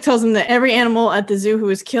then Kolchak tells him that every animal at the zoo who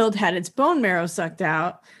was killed had its bone marrow sucked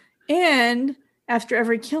out. And after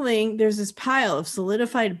every killing, there's this pile of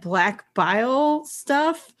solidified black bile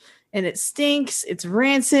stuff, and it stinks, it's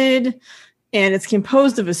rancid, and it's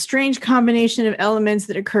composed of a strange combination of elements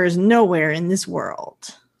that occurs nowhere in this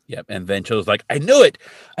world. Yep, and Vencho's like, I knew it!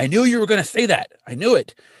 I knew you were going to say that! I knew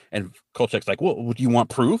it! And Kolchak's like, well, do you want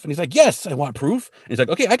proof? And he's like, yes, I want proof. And he's like,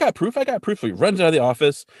 okay, I got proof. So he runs out of the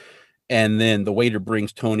office, and then the waiter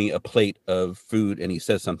brings Tony a plate of food, and he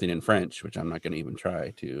says something in French, which I'm not going to even try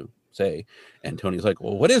to say. And Tony's like,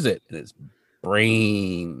 well, what is it? And it's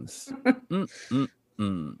brains.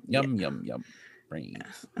 Yum, yum,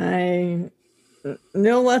 brains. I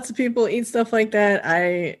know lots of people eat stuff like that.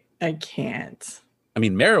 I can't. I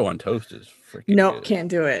mean, marrow on toast is freaking good. Can't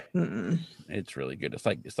do it. It's really good. It's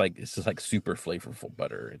just like super flavorful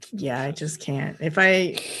butter. I just can't. If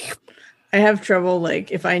I have trouble, like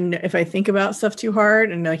if I think about stuff too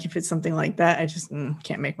hard, and like if it's something like that, I just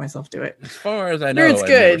can't make myself do it. As far as I know, it's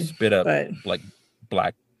good. Never spit up like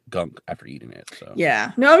black gunk after eating it. So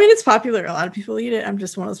yeah, no, I mean it's popular. A lot of people eat it. I'm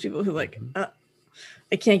just one of those people who like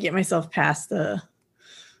I can't get myself past the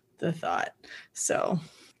thought. So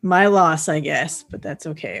my loss, I guess, but that's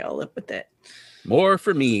okay. I'll live with it. More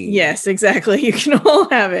for me. Yes, exactly. You can all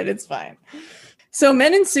have it. It's fine. So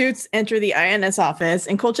men in suits enter the INS office,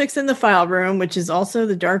 and Kolchak's in the file room, which is also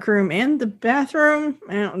the dark room and the bathroom.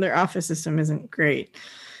 Their office system isn't great.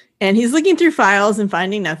 And he's looking through files and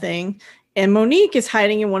finding nothing. And Monique is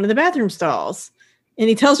hiding in one of the bathroom stalls. And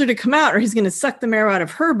he tells her to come out or he's going to suck the marrow out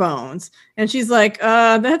of her bones. And she's like,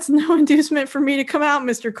 that's no inducement for me to come out,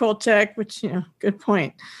 Mr. Kolchak, which, good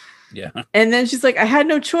point. Yeah. And then she's like, I had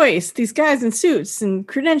no choice. These guys in suits and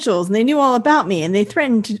credentials, and they knew all about me, and they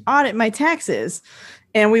threatened to audit my taxes.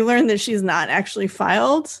 And we learned that she's not actually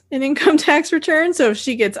filed an income tax return. So if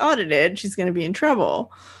she gets audited, she's going to be in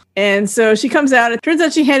trouble. And so she comes out. It turns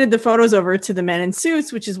out she handed the photos over to the men in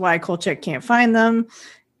suits, which is why Kolchak can't find them.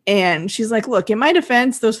 And she's like, look, in my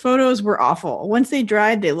defense, those photos were awful. Once they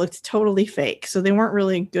dried, they looked totally fake. So they weren't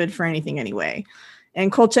really good for anything anyway.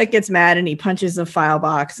 And Kolchak gets mad and he punches the file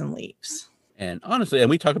box and leaves. And honestly, and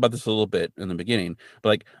we talked about this a little bit in the beginning, but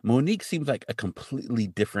like Monique seems like a completely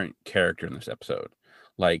different character in this episode.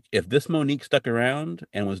 Like if this Monique stuck around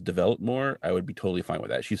and was developed more, I would be totally fine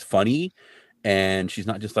with that. She's funny and she's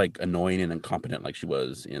not just like annoying and incompetent like she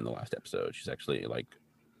was in the last episode. She's actually like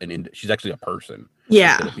she's actually a person.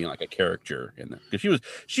 Yeah. Instead of being like a character in because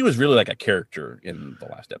she was really like a character in the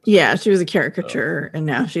last episode. Yeah, she was a caricature and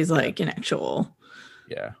now she's like an actual.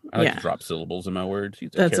 Yeah. I like to drop syllables in my words.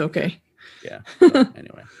 That's okay. Yeah.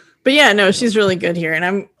 Anyway. But yeah, no, she's really good here.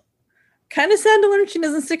 And kind of sad to learn she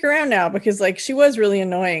doesn't stick around now, because like she was really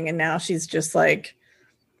annoying and now she's just like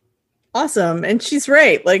awesome. And she's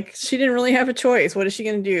right. Like she didn't really have a choice. What is she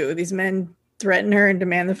going to do? These men threaten her and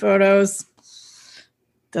demand the photos.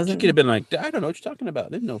 She could have been like, I don't know what you're talking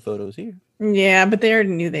about. There's no photos here. Yeah, but they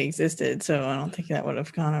already knew they existed. So I don't think that would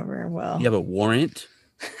have gone over well. You have a warrant?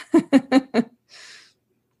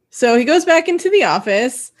 So he goes back into the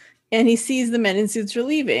office and he sees the men in suits are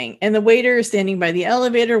leaving. And the waiter is standing by the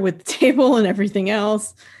elevator with the table and everything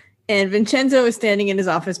else. And Vincenzo is standing in his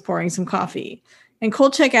office pouring some coffee. And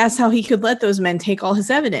Kolchak asks how he could let those men take all his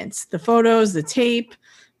evidence, the photos, the tape.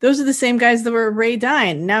 Those are the same guys that were at Ray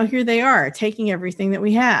Dine. Now here they are, taking everything that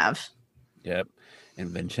we have. Yep. And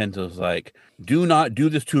Vincenzo's like, do not do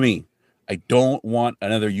this to me. I don't want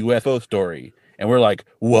another UFO story. And we're like,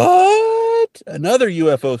 what? Another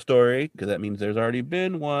UFO story? Because that means there's already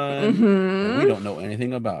been one. Mm-hmm. And we don't know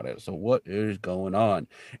anything about it. So what is going on?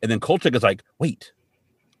 And then Kolchak is like, wait,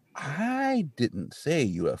 I didn't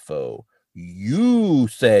say UFO. You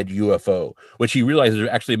said UFO, which he realizes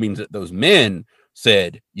actually means that those men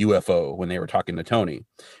said UFO when they were talking to Tony.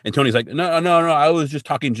 And Tony's like, no, I was just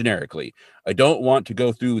talking generically. I don't want to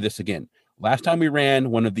go through this again. Last time we ran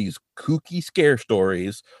one of these kooky scare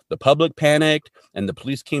stories, the public panicked and the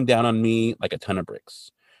police came down on me like a ton of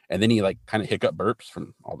bricks. And then he like kind of hiccup burps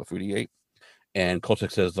from all the food he ate. And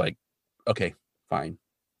Kolchak says like, okay, fine.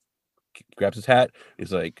 Grabs his hat.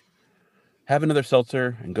 He's like, have another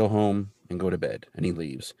seltzer and go home and go to bed. And he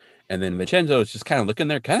leaves. And then Vincenzo is just kind of looking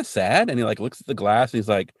there, kind of sad. And he like looks at the glass and he's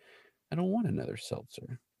like, I don't want another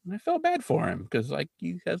seltzer. And I felt bad for him because like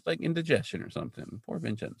he has like indigestion or something. Poor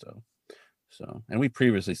Vincenzo. So, and we've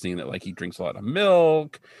previously seen that like he drinks a lot of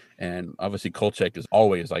milk, and obviously Kolchak is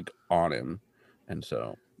always like on him. And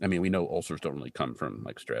so, I mean, we know ulcers don't really come from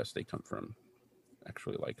like stress. They come from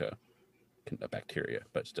actually like a bacteria,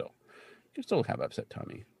 but still. You still have upset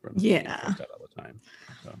tummy from yeah all the time.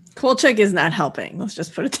 So. Kolchak is not helping. Let's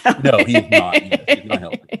just put it down. No, he's not. He's not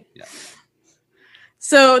helping. Yeah.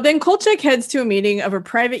 So then Kolchak heads to a meeting of a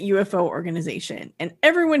private UFO organization, and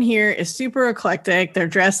everyone here is super eclectic. They're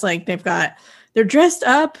dressed like they're dressed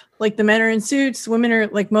up like the men are in suits. Women are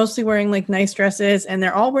like mostly wearing like nice dresses, and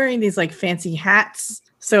they're all wearing these like fancy hats.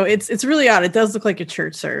 So it's really odd. It does look like a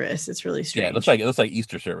church service. It's really strange. Yeah, it looks like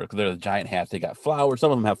Easter service because they're the giant hats. They got flowers.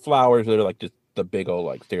 Some of them have flowers. They're like just the big old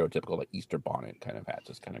like stereotypical like Easter bonnet kind of hats.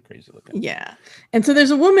 It's kind of crazy looking. Yeah. And so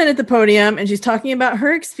there's a woman at the podium and she's talking about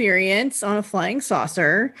her experience on a flying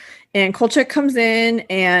saucer. And Kolchak comes in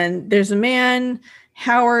and there's a man,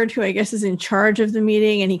 Howard, who I guess is in charge of the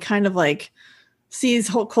meeting. And he kind of like sees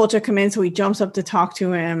Kolchak come in. So he jumps up to talk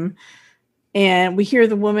to him. And we hear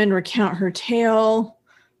the woman recount her tale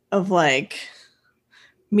of like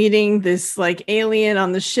meeting this like alien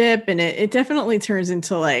on the ship. And it definitely turns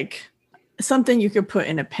into like something you could put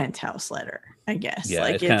in a penthouse letter, I guess. Yeah,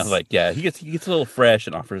 like it's kind of like, yeah, he gets a little fresh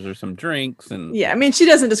and offers her some drinks. And yeah, I mean, she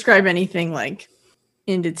doesn't describe anything like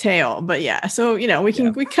in detail, but yeah, so you know, we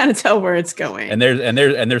kind of tell where it's going. And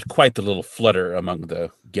there's quite the little flutter among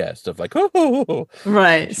the guests of like, oh.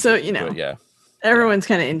 Right. So, you know, yeah. Everyone's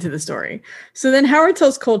kind of into the story. So then Howard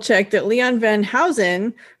tells Kolchak that Leon Van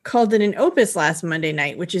Housen called it an opus last Monday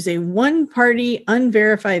night, which is a one-party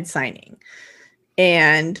unverified signing.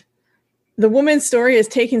 And the woman's story has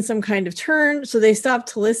taken some kind of turn, so they stop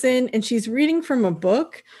to listen, and she's reading from a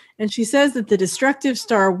book, and she says that the destructive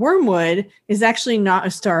star Wormwood is actually not a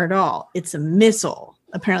star at all. It's a missile.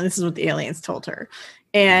 Apparently, this is what the aliens told her.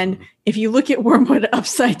 And if you look at Wormwood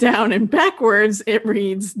upside down and backwards, it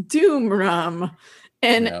reads Doom Rum.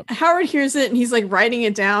 And Howard hears it and he's like writing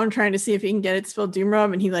it down, trying to see if he can get it to spell Doom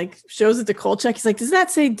Rum. And he like shows it to Kolchak. He's like, does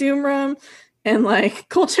that say Doom Rum? And like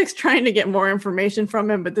Kolchak's trying to get more information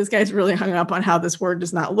from him, but this guy's really hung up on how this word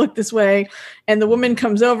does not look this way. And the woman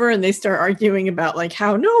comes over and they start arguing about like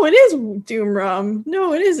how, no, it is Doom Rum.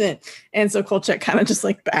 No, it isn't. And so Kolchak kind of just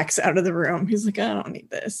like backs out of the room. He's like, I don't need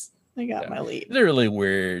this. I got my lead. It's a really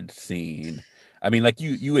weird scene. I mean, like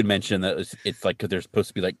you had mentioned that it's like because they're supposed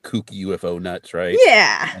to be like kooky UFO nuts, right?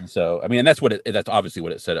 Yeah. And so, I mean, that's obviously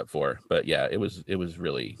what it's set up for. But yeah, it was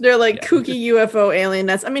really. They're like kooky UFO alien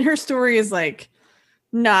nuts. I mean, her story is like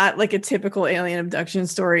not like a typical alien abduction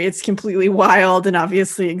story. It's completely wild and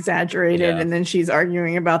obviously exaggerated. Yeah. And then she's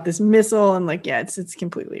arguing about this missile and like, yeah, it's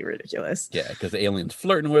completely ridiculous. Yeah, because the alien's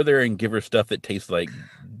flirting with her and give her stuff that tastes like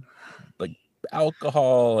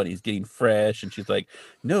alcohol, and he's getting fresh, and she's like,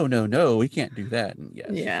 no, we can't do that.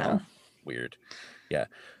 And weird. Yeah.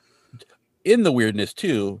 In the weirdness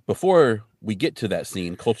too, before we get to that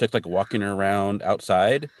scene, Kolchak's like walking around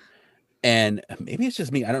outside, And maybe it's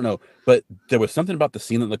just me, I don't know, but there was something about the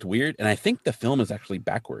scene that looked weird, and I think the film is actually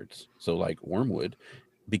backwards. So like Wormwood,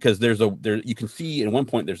 because there you can see at one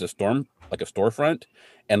point there's a storm, like a storefront,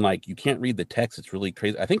 and like you can't read the text. It's really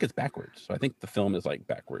crazy. I think it's backwards. So I think the film is like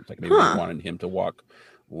backwards. Like maybe they wanted him to walk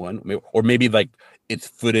one, or maybe like it's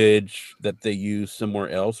footage that they use somewhere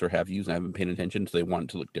else or have used and I haven't paid attention, so they want it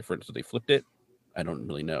to look different, so they flipped it. I don't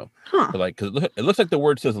really know. But like, because it looks like the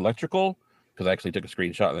word says electrical, because I actually took a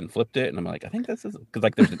screenshot and then flipped it, and I'm like, I think this is because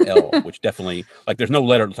like there's an L, which definitely like there's no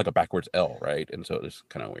letter. It's like a backwards L, right? And so it's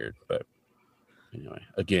kind of weird. But anyway,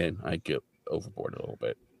 again, I get overboard a little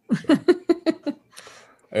bit. So.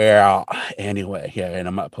 Yeah. Anyway, yeah, and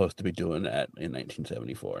I'm not supposed to be doing that in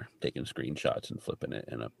 1974, taking screenshots and flipping it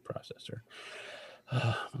in a processor.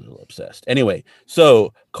 I'm a little obsessed. Anyway,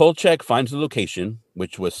 so Kolchak finds the location,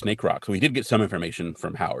 which was Snake Rock. So we did get some information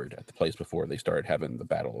from Howard at the place before they started having the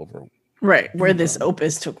battle over. Right, where this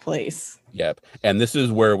opus took place. Yep. And this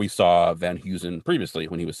is where we saw Van Heusen previously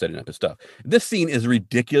when he was setting up his stuff. This scene is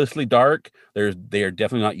ridiculously dark. They are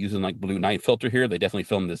definitely not using like blue night filter here. They definitely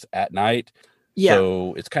filmed this at night. Yeah.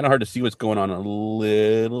 So it's kind of hard to see what's going on a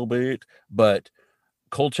little bit. But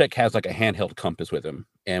Kolchak has like a handheld compass with him.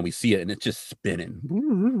 And we see it, and it's just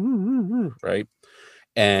spinning. Right?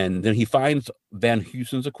 And then he finds Van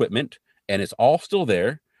Heusen's equipment, and it's all still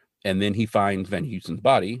there. And then he finds Van Heusen's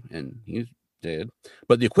body, and he's dead.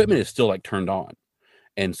 But the equipment is still like turned on.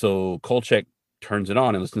 And so Kolchak turns it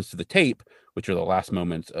on and listens to the tape, which are the last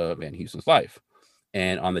moments of Van Heusen's life.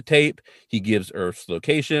 And on the tape, he gives Earth's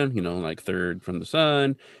location, like third from the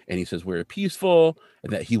sun. And he says, we're peaceful,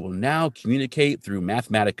 and that he will now communicate through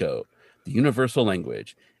Mathematico, the universal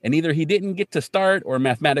language. And either he didn't get to start, or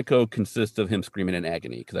Mathematico consists of him screaming in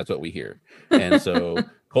agony, because that's what we hear. And so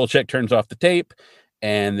Kolchak turns off the tape.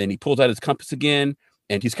 And then he pulls out his compass again,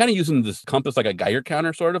 and he's kind of using this compass like a Geiger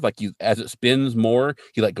counter, sort of like as it spins more,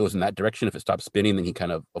 he like goes in that direction. If it stops spinning, then he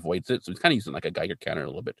kind of avoids it. So he's kind of using like a Geiger counter a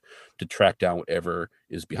little bit to track down whatever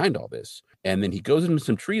is behind all this. And then he goes into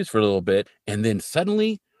some trees for a little bit, and then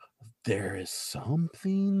suddenly there is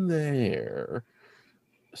something there,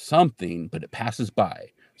 but it passes by.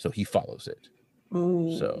 So he follows it.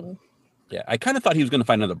 Ooh. So. Yeah, I kind of thought he was going to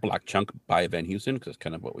find another black chunk by Van Heusen, because it's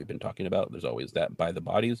kind of what we've been talking about. There's always that by the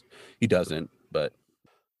bodies. He doesn't, but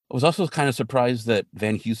I was also kind of surprised that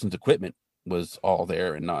Van Heusen's equipment was all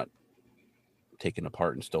there and not taken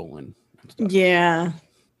apart and stolen. And stuff. Yeah.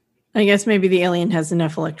 I guess maybe the alien has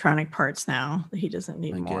enough electronic parts now that he doesn't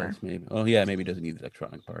need more. Guess, maybe. Oh, yeah, maybe he doesn't need the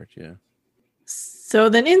electronic parts, yeah. So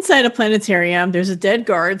then inside a planetarium, there's a dead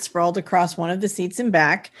guard sprawled across one of the seats in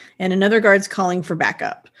back, and another guard's calling for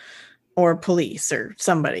backup. Or police or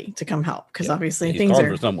somebody to come help, because obviously things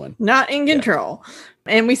are not in control.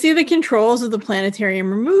 Yeah. And we see the controls of the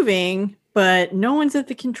planetarium are moving, but no one's at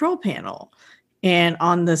the control panel. And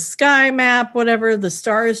on the sky map, whatever, the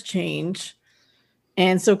stars change.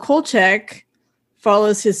 And so Kolchak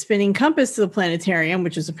follows his spinning compass to the planetarium,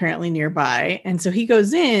 which is apparently nearby. And so he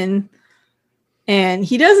goes in, and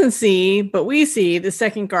he doesn't see, but we see the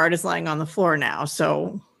second guard is lying on the floor now.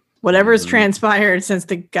 So whatever has transpired since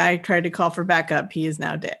the guy tried to call for backup, he is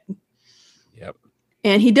now dead. Yep.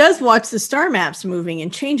 And he does watch the star maps moving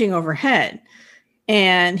and changing overhead.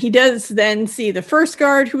 And he does then see the first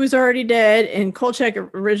guard who was already dead. And Kolchak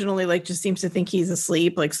originally just seems to think he's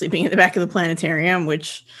asleep, like sleeping in the back of the planetarium,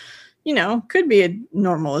 which, could be a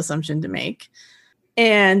normal assumption to make.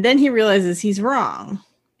 And then he realizes he's wrong.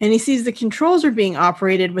 And he sees the controls are being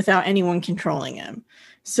operated without anyone controlling him.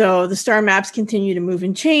 So the star maps continue to move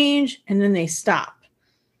and change, and then they stop.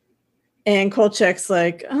 And Kolchak's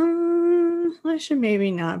like, I should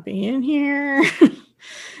maybe not be in here.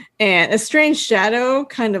 And a strange shadow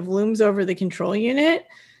kind of looms over the control unit,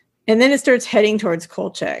 and then it starts heading towards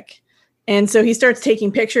Kolchak. And so he starts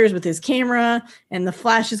taking pictures with his camera, and the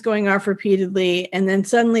flash is going off repeatedly, and then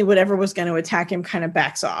suddenly whatever was going to attack him kind of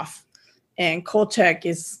backs off. And Kolchak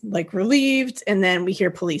is relieved, and then we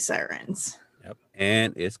hear police sirens. Yep.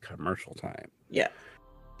 And it's commercial time. Yeah.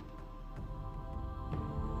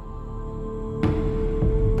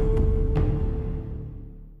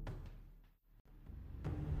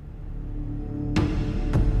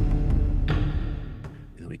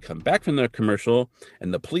 And we come back from the commercial,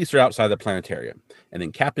 and the police are outside the planetarium. And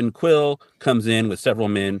then Captain Quill comes in with several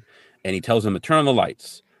men, and he tells them to turn on the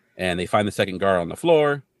lights. And they find the second guard on the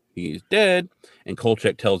floor. He's dead. And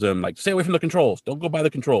Kolchak tells him, stay away from the controls. Don't go by the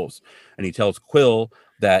controls. And he tells Quill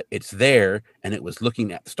that it's there, and it was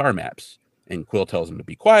looking at the star maps. And Quill tells him to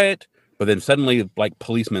be quiet. But then suddenly,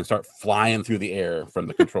 policemen start flying through the air from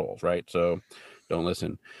the controls, right? So don't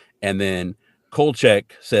listen. And then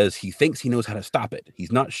Kolchak says he thinks he knows how to stop it.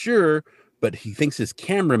 He's not sure, but he thinks his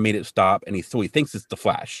camera made it stop, and so he thinks it's the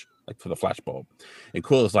flash, like for the flash bulb. And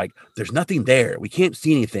Quill is like, there's nothing there. We can't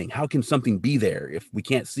see anything. How can something be there if we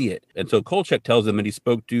can't see it? And so Kolchak tells him that he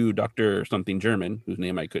spoke to Dr. something German, whose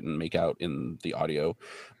name I couldn't make out in the audio,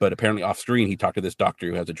 but apparently off screen, he talked to this doctor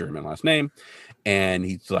who has a German last name. And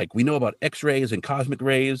he's like, we know about X-rays and cosmic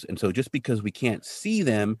rays. And so just because we can't see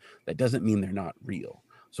them, that doesn't mean they're not real.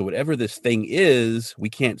 So whatever this thing is, we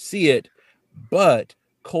can't see it, but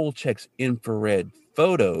Kolchak's infrared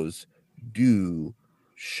photos do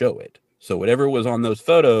show it. So whatever was on those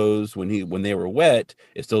photos when they were wet,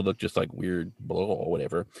 it still looked just like weird blah or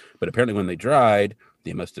whatever. But apparently when they dried,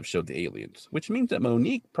 they must have showed the aliens, which means that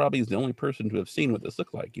Monique probably is the only person to have seen what this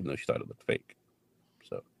looked like, even though she thought it looked fake.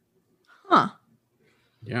 So,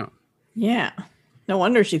 Yeah. No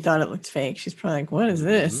wonder she thought it looked fake. She's probably like, what is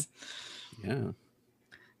this? Yeah.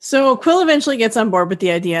 So Quill eventually gets on board with the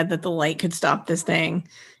idea that the light could stop this thing.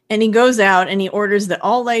 And he goes out and he orders that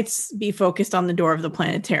all lights be focused on the door of the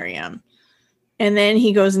planetarium. And then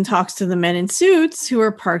he goes and talks to the men in suits who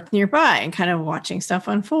are parked nearby and kind of watching stuff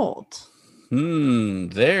unfold.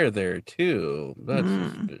 They're there too. That's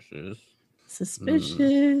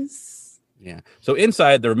suspicious. Yeah. So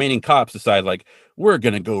inside, the remaining cops decide, like, we're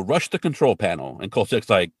going to go rush the control panel. And Kolchak's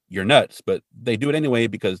like, you're nuts. But they do it anyway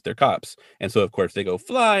because they're cops. And so, of course, they go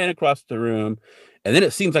flying across the room. And then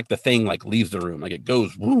it seems like the thing, like, leaves the room. Like, it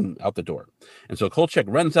goes, boom, out the door. And so Kolchak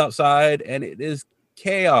runs outside, and it is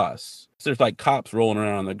chaos. So there's, like, cops rolling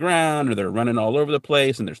around on the ground, or they're running all over the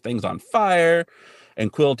place, and there's things on fire.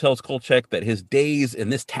 And Quill tells Kolchak that his days in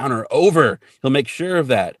this town are over. He'll make sure of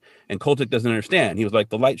that. And Kolchak doesn't understand. He was like,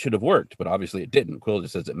 the light should have worked, but obviously it didn't. Quill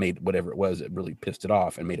just says it made whatever it was, it really pissed it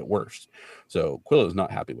off and made it worse. So Quill is not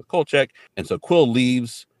happy with Kolchak. And so Quill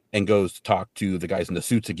leaves and goes to talk to the guys in the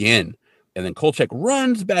suits again. And then Kolchak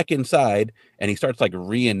runs back inside and he starts like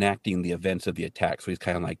reenacting the events of the attack. So he's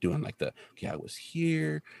kind of like doing like okay, I was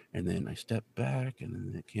here and then I stepped back and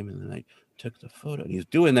then it came in and I took the photo. And he's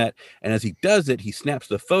doing that. And as he does it, he snaps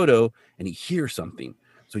the photo and he hears something.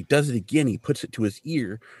 So he does it again. He puts it to his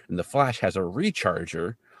ear and the flash has a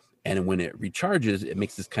recharger. And when it recharges, it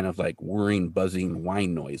makes this kind of like whirring, buzzing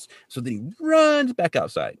whine noise. So then he runs back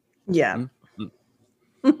outside. Yeah.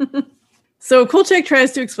 So Kolchak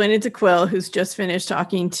tries to explain it to Quill, who's just finished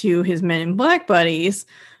talking to his Men in Black buddies.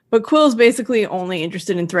 But Quill's basically only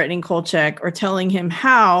interested in threatening Kolchak or telling him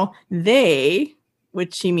how they,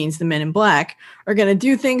 which he means the Men in Black, are going to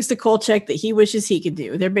do things to Kolchak that he wishes he could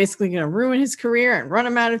do. They're basically going to ruin his career and run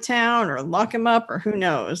him out of town or lock him up or who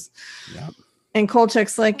knows. Yep. And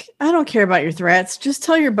Kolchak's like, I don't care about your threats. Just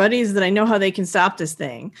tell your buddies that I know how they can stop this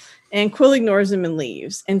thing. And Quill ignores him and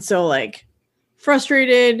leaves. And so, like,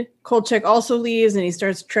 frustrated, Kolchak also leaves and he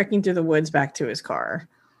starts trekking through the woods back to his car.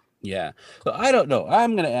 Yeah. So I don't know.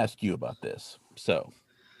 I'm going to ask you about this. So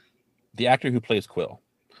the actor who plays Quill,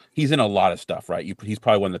 he's in a lot of stuff, right? He's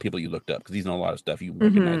probably one of the people you looked up because he's in a lot of stuff. You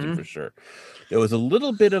recognize him for sure. There was a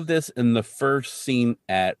little bit of this in the first scene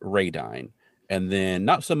at Radine, and then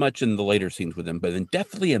not so much in the later scenes with him, but then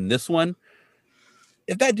definitely in this one.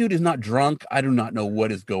 If that dude is not drunk, I do not know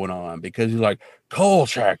what is going on because he's like,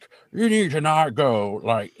 Kolchak, you need to not go.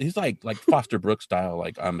 Like he's like Foster Brooks style,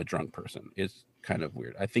 like I'm a drunk person. It's kind of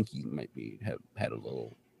weird. I think he might have had a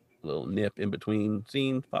little nip in between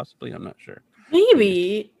scenes, possibly. I'm not sure.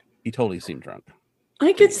 Maybe. He totally seemed drunk.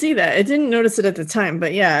 I could see that. I didn't notice it at the time,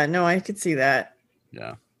 but yeah, no, I could see that.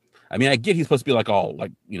 Yeah. I mean, I get he's supposed to be like all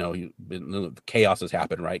like, you know, chaos has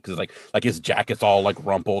happened, right? Because like his jacket's all like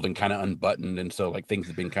rumpled and kind of unbuttoned. And so like things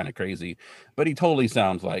have been kind of crazy. But he totally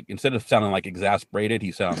sounds like, instead of sounding like exasperated,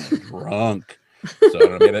 he sounds drunk. So I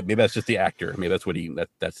don't know, maybe that's just the actor. Maybe that's what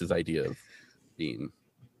that's his idea of being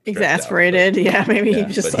exasperated. Yeah, maybe he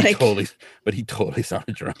just like he totally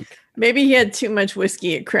sounded drunk. Maybe he had too much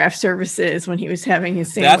whiskey at craft services when he was having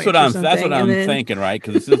his sandwich. That's what I'm thinking, right?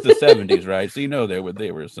 Because this is the 70s, right? So you know they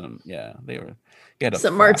were some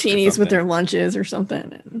some martinis with their lunches or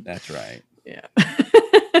something. That's right. Yeah.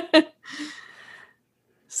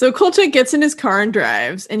 So Kolchak gets in his car and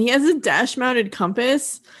drives, and he has a dash-mounted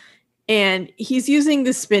compass. And he's using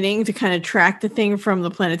the spinning to kind of track the thing from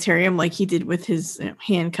the planetarium like he did with his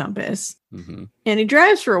hand compass. Mm-hmm. And he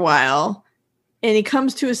drives for a while and he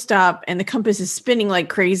comes to a stop and the compass is spinning like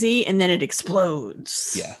crazy and then it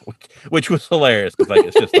explodes. Yeah, which was hilarious because like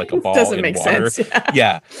it's just like a ball doesn't in make water. Sense.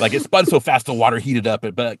 Yeah, like it spun so fast the water heated up,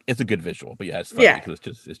 but it's a good visual. But yeah, it's funny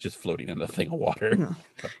because it's just floating in the thing of water.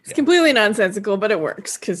 Mm-hmm. It's completely nonsensical, but it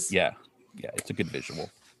works because yeah, it's a good visual.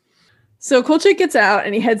 So Kolchak gets out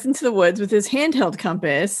and he heads into the woods with his handheld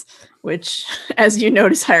compass, which, as you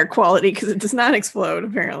notice, higher quality because it does not explode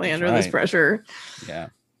apparently under this pressure. Yeah.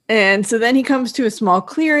 And so then he comes to a small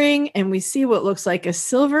clearing and we see what looks like a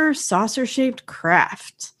silver saucer-shaped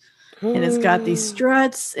craft. And it's got these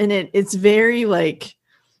struts and it's very like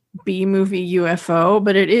B-movie UFO,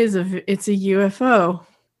 but it's a UFO.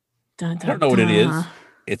 Dun, dun, I don't know what it is.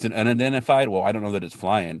 It's an unidentified. Well, I don't know that it's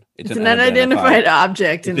flying. It's an unidentified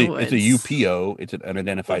object in the woods. It's a UPO. It's an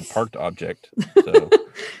unidentified parked object.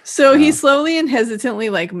 So he slowly and hesitantly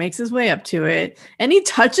like makes his way up to it, and he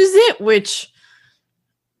touches it, which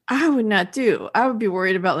I would not do. I would be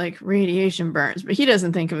worried about like radiation burns, but he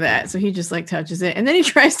doesn't think of that. So he just like touches it, and then he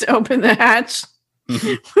tries to open the hatch,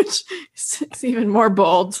 which is even more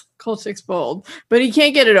bold. Kolchak's bold, but he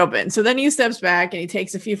can't get it open. So then he steps back and he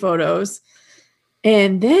takes a few photos.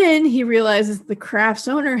 And then he realizes the craft's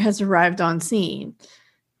owner has arrived on scene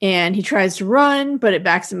and he tries to run, but it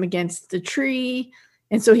backs him against the tree.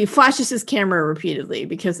 And so he flashes his camera repeatedly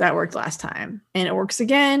because that worked last time. And it works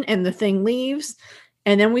again and the thing leaves.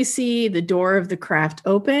 And then we see the door of the craft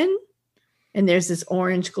open and there's this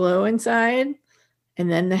orange glow inside.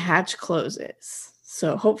 And then the hatch closes.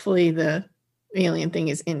 So hopefully the alien thing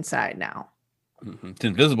is inside now. Mm-hmm. It's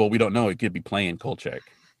invisible. We don't know. It could be playing Kolchak.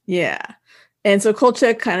 Yeah. And so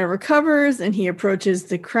Kolchak kind of recovers and he approaches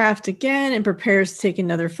the craft again and prepares to take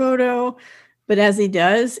another photo. But as he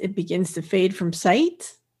does, it begins to fade from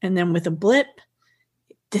sight. And then with a blip,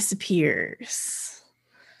 it disappears.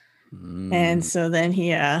 And so then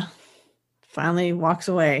he finally walks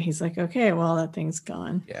away. He's like, okay, well, that thing's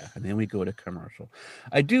gone. Yeah. And then we go to commercial.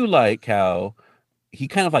 I do like how he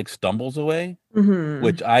kind of like stumbles away,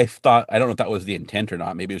 which I thought, I don't know if that was the intent or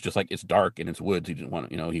not. Maybe it was just like, it's dark and it's woods. He didn't want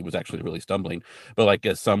to, he was actually really stumbling. But like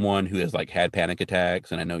as someone who has like had panic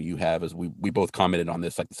attacks, and I know you have, as we both commented on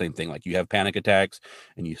this, like the same thing, like you have panic attacks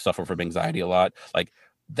and you suffer from anxiety a lot. Like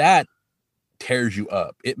that tears you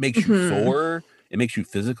up. It makes you sore. It makes you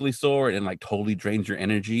physically sore and like totally drains your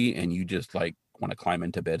energy. And you just like want to climb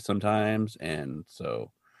into bed sometimes. And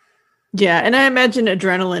so... Yeah, and I imagine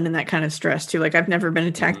adrenaline and that kind of stress too. Like I've never been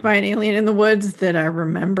attacked by an alien in the woods that I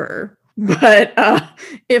remember. But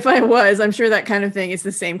if I was, I'm sure that kind of thing is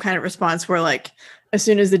the same kind of response where like as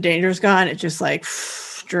soon as the danger's gone, it just like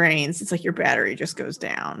drains. It's like your battery just goes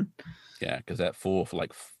down. Yeah, because that full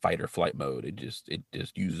like fight or flight mode, it just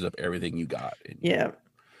uses up everything you got. Yeah.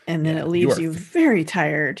 And then it leaves you very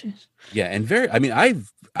tired. Yeah, and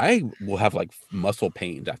I will have like muscle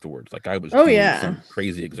pains afterwards. Like I was doing some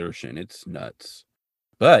crazy exertion. It's nuts.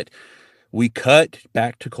 But we cut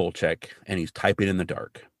back to Kolchak and he's typing in the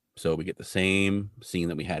dark. So we get the same scene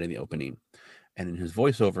that we had in the opening. And in his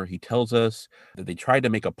voiceover, he tells us that they tried to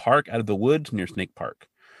make a park out of the woods near Snake Park,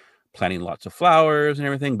 planting lots of flowers and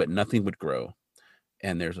everything, but nothing would grow.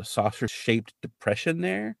 And there's a saucer-shaped depression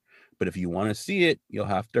there. But if you want to see it, you'll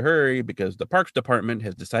have to hurry because the Parks Department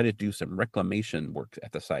has decided to do some reclamation work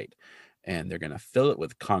at the site. And they're going to fill it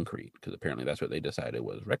with concrete because apparently that's what they decided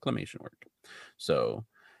was reclamation work. So,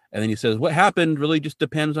 and then he says, what happened really just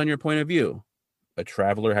depends on your point of view. A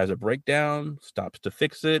traveler has a breakdown, stops to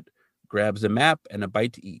fix it, grabs a map and a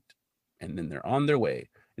bite to eat. And then they're on their way.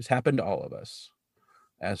 It's happened to all of us.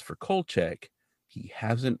 As for Kolchak, he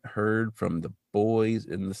hasn't heard from the boys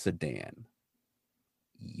in the sedan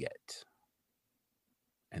yet.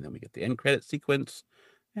 And then we get the end credit sequence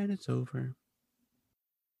and it's over.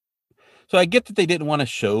 So I get that they didn't want to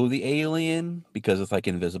show the alien because it's like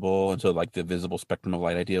invisible, and so like the visible spectrum of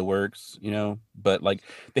light idea works, but like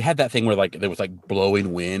they had that thing where like there was like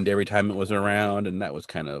blowing wind every time it was around, and that was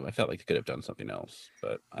kind of, I felt like they could have done something else,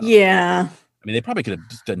 but I don't know. I mean, they probably could have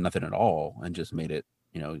just done nothing at all and just made it,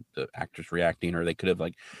 the actors reacting, or they could have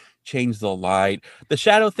like changed the light. The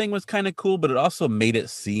shadow thing was kind of cool, but it also made it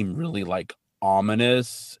seem really like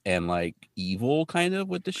ominous and like evil kind of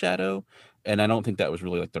with the shadow. And I don't think that was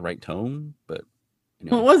really like the right tone, but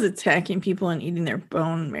well, it was attacking people and eating their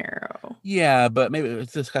bone marrow. Yeah, but maybe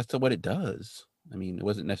it's just that's what it does. I mean, it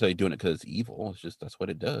wasn't necessarily doing it because it's evil. It's just that's what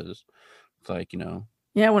it does. It's like,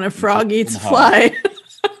 yeah, when a frog eats a fly.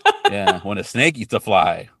 Yeah, when a snake eats a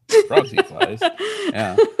fly. Frogs eat flies.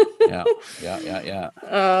 Yeah.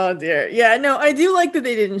 Oh dear. Yeah, no, I do like that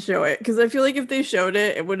they didn't show it because I feel like if they showed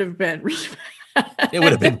it, it would have been really bad. It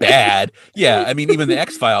would have been bad. Yeah, I mean, even the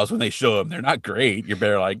X-Files, when they show them, they're not great. You're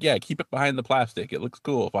better like, yeah, keep it behind the plastic. It looks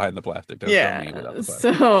cool behind the plastic. Don't show me without the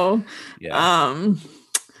plastic. So,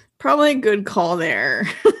 probably a good call there.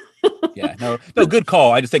 Yeah, no, good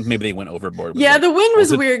call. I just think maybe they went overboard. Yeah, the wind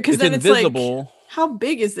was weird because then it's invisible. Like, how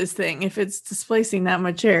big is this thing if it's displacing that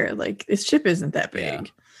much air? Like, this ship isn't that big.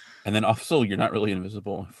 And then also, you're not really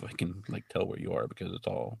invisible if I can like tell where you are because it's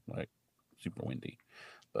all like super windy.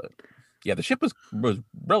 But yeah, the ship was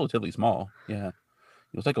relatively small. Yeah,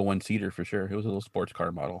 it was like a one-seater for sure. It was a little sports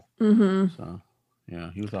car model. So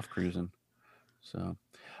yeah, he was off cruising. So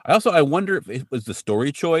I wonder if it was the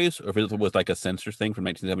story choice or if it was like a censor thing from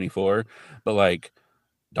 1974. But like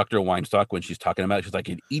Dr. Weinstock, when she's talking about it, she's like,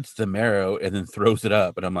 it eats the marrow and then throws it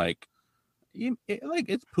up, and I'm like, like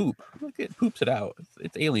it's poop. Like it poops it out.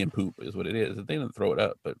 It's alien poop is what it is. They didn't throw it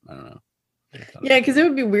up, but I don't know. Yeah, because it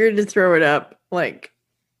would be weird to throw it up, like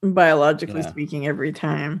biologically speaking, every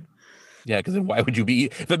time. Yeah, because then why would you be?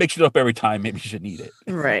 If it makes it up every time, maybe you shouldn't eat it.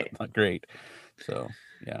 Right. Not great. So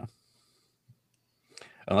yeah.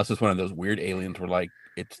 Unless it's one of those weird aliens where like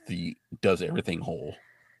does everything whole.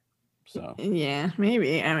 So yeah,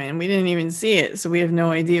 maybe. I mean, we didn't even see it, so we have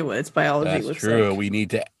no idea what its biology looks like. That's true. We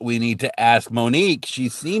need to ask Monique.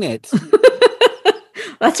 She's seen it.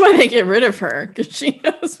 That's why they get rid of her, because she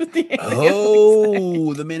knows what the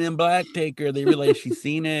like. The Men in Black take her. They realize she's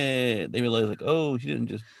seen it. They realize like, oh, she didn't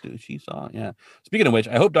just do it. She saw it. Yeah. Speaking of which,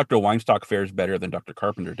 I hope Dr. Weinstock fares better than Dr.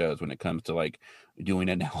 Carpenter does when it comes to like doing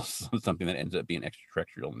analysis of something that ends up being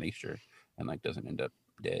extraterrestrial in nature and like doesn't end up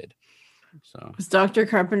dead. So was Dr.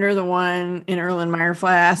 Carpenter the one in Erlenmeyer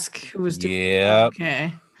Flask who was doing? Yeah.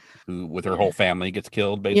 Okay. Who with her whole family gets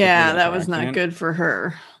killed basically. Yeah, that was not good for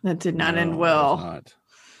her. That did not end well.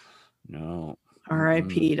 No.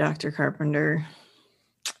 R.I.P. Dr. Carpenter.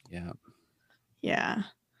 Yeah. Yeah.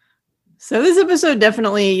 So this episode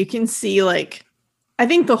definitely, you can see like, I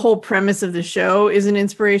think the whole premise of the show is an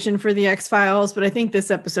inspiration for the X-Files, but I think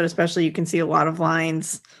this episode especially, you can see a lot of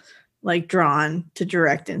lines like drawn to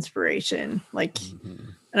direct inspiration. Like,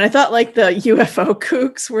 and I thought like the UFO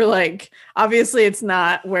kooks were like, obviously it's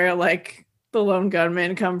not where like the lone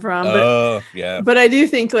gunmen come from, but I do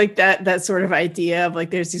think like that sort of idea of like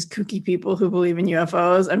there's these kooky people who believe in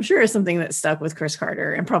UFOs, I'm sure is something that stuck with Chris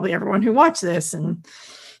Carter and probably everyone who watched this, and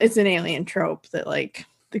it's an alien trope that like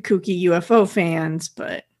the kooky UFO fans,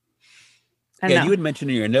 but you had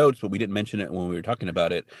mentioned in your notes, but we didn't mention it when we were talking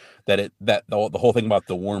about it, that the whole thing about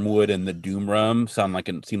the wormwood and the doom rum seemed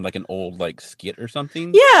like an old like skit or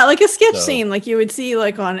something. Yeah, like a sketch scene, like you would see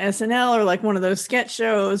like on SNL or like one of those sketch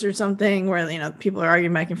shows or something where people are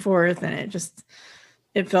arguing back and forth, and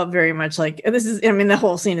it felt very much like this is. I mean, the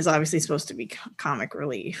whole scene is obviously supposed to be comic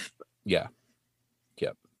relief. Yeah.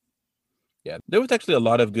 Yep. Yeah, there was actually a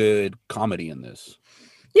lot of good comedy in this.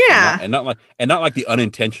 Yeah, and not like the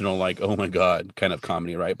unintentional like oh my god kind of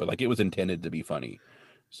comedy, right? But like it was intended to be funny.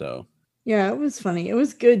 So yeah, it was funny. It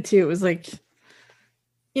was good too. It was like,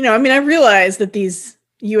 I mean, I realized that these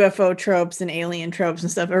UFO tropes and alien tropes and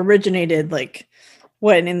stuff originated like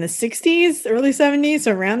in the 60s, early 70s,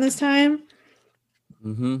 so around this time.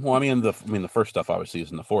 Well, I mean the first stuff obviously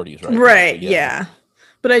is in the 40s, right? Right. So, yeah.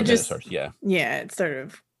 But it sort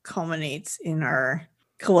of culminates in our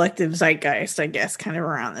collective zeitgeist, I guess, kind of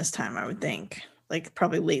around this time, I would think, like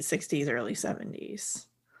probably late 60s, early 70s.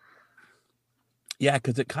 Yeah,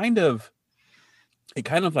 because it kind of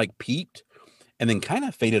like peaked and then kind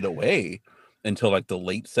of faded away until like the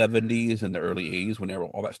late 70s and the early 80s, whenever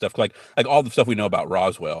all that stuff, like all the stuff we know about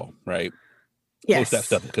Roswell, right? Yes. Most of that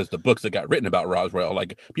stuff, because the books that got written about Roswell,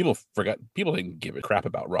 like people didn't give a crap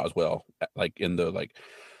about Roswell, like in the like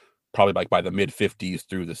probably like by the mid 50s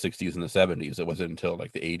through the 60s and the 70s. It wasn't until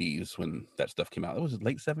like the 80s when that stuff came out. It was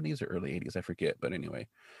late 70s or early 80s, I forget. But anyway,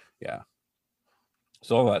 yeah.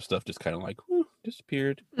 So all that stuff just kind of like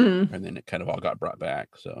disappeared, and then it kind of all got brought back.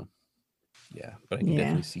 So yeah, but I can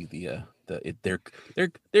definitely see they're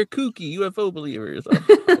kooky UFO believers.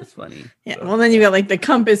 Oh, that's funny. Yeah. So, well, then you got like the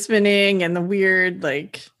compass spinning and the weird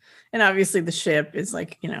like, and obviously the ship is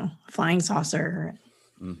like flying saucer.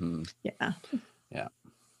 Yeah. Yeah.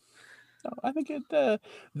 I think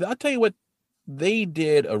I'll tell you what, they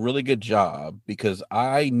did a really good job, because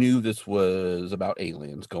I knew this was about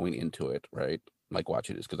aliens going into it, right? Like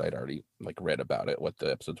watching this, because I'd already like read about it, what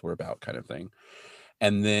the episodes were about, kind of thing.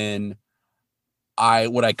 And then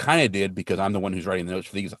what I kind of did, because I'm the one who's writing the notes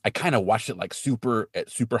for these, I kind of watched it like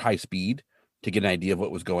at super high speed to get an idea of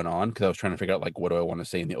what was going on, because I was trying to figure out like, what do I want to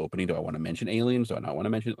say in the opening? Do I want to mention aliens? Do I not want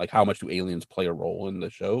to mention, like, how much do aliens play a role in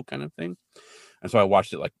the show, kind of thing? And so I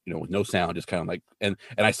watched it like, with no sound, just kind of like, and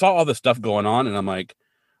I saw all this stuff going on, and I'm like,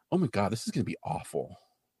 oh my God, this is going to be awful.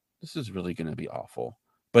 This is really going to be awful.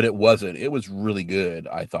 But it wasn't. It was really good,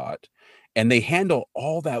 I thought. And they handle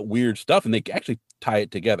all that weird stuff, and they actually tie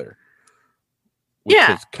it together. Which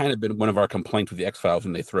has kind of been one of our complaints with the X-Files,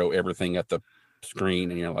 when they throw everything at the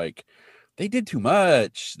screen, and you're like, they did too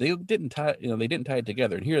much. They didn't tie it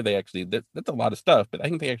together. And here they actually, that's a lot of stuff, but I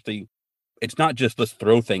think they actually it's not just let's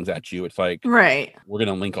throw things at you. It's like right. We're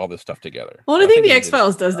gonna link all this stuff together. Well, so I think the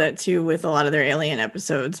X-Files does that too with a lot of their Alien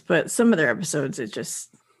episodes, but some of their episodes it just.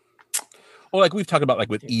 Well, like we've talked about, like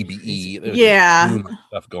with EBE, there's yeah,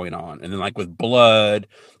 stuff going on, and then like with Blood,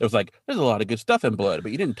 there's a lot of good stuff in Blood,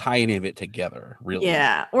 but you didn't tie any of it together, really.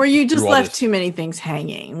 Yeah, or you just left too many things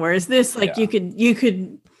hanging. Whereas this, like, you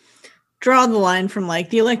could draw the line from like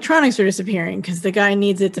the electronics are disappearing because the guy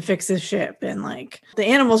needs it to fix his ship, and like the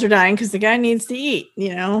animals are dying because the guy needs to eat.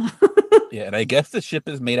 You know. Yeah, and I guess the ship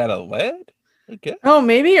is made out of lead. I guess. Oh,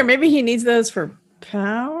 maybe he needs those for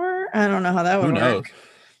power. I don't know how that would work.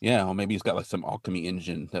 Yeah, well, maybe he's got like some alchemy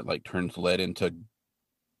engine that like turns lead into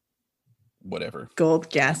whatever. Gold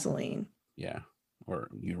gasoline. Yeah, or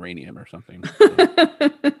uranium or something.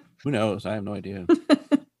 Who knows? I have no idea.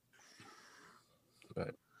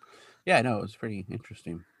 But yeah, no, it's pretty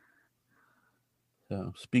interesting.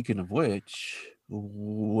 So speaking of which,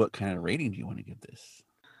 what kind of rating do you want to give this?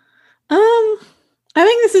 I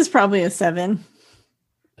think this is probably a 7.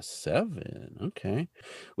 A 7, okay.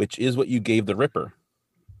 Which is what you gave The Ripper.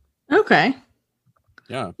 Okay.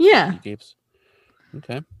 Yeah. Yeah.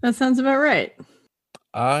 Okay. That sounds about right.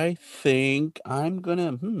 I think I'm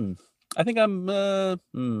gonna. I think I'm.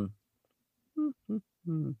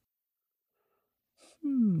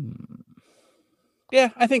 Yeah,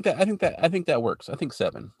 I think that works. I think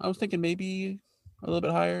 7. I was thinking maybe a little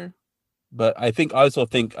bit higher, but I also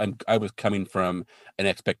think I was coming from an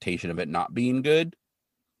expectation of it not being good,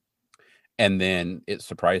 and then it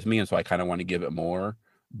surprised me, and so I kind of want to give it more.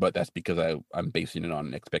 But that's because I'm basing it on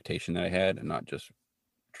an expectation that I had and not just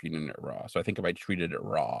treating it raw. So I think if I treated it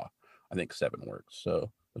raw, I think 7 works.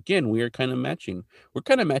 So again, we are kind of matching. We're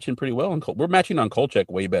kind of matching pretty well. We're matching on Kolchak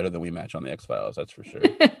way better than we match on the X-Files. That's for sure.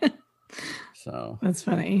 So that's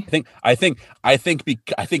funny. I think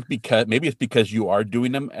because maybe it's because you are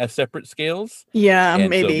doing them as separate scales. Yeah, and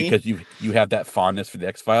maybe so because you have that fondness for the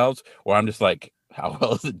X-Files, or I'm just like, how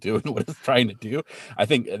well is it doing what it's trying to do? I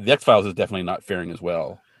think the X-Files is definitely not faring as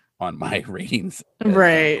well on my ratings.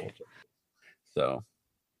 Right. So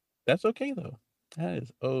that's okay though. That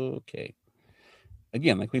is okay.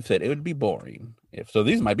 Again, like we've said, it would be boring. So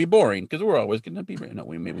these might be boring because we're always going to be. No,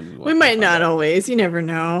 we might not always. You never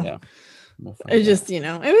know. Yeah. It just, it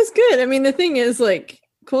was good. I mean, the thing is, like,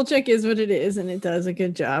 Kolchak is what it is, and it does a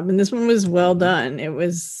good job. And this one was well done. It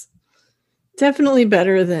was definitely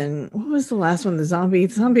better than, what was the last one? The Zombie.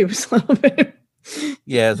 The Zombie was a little bit.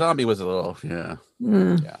 Yeah, Zombie was a little, yeah.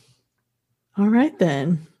 Yeah. All right,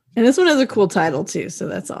 then. And this one has a cool title, too, so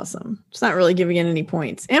that's awesome. It's not really giving it any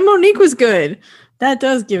points. And Monique was good. That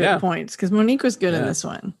does give it points, because Monique was good in this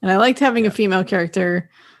one. And I liked having a female character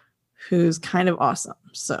who's kind of awesome,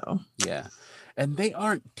 so. Yeah. And they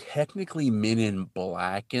aren't technically Men in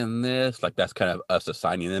Black in this. Like, that's kind of us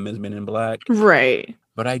assigning them as Men in Black. Right.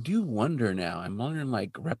 But I do wonder now. I'm wondering,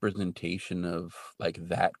 like, representation of, like,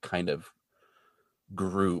 that kind of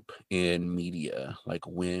group in media. Like,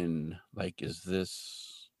 when, like, is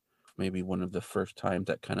this maybe one of the first times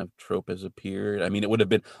that kind of trope has appeared? I mean, it would have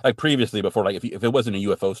been, like, previously before, like, if it wasn't a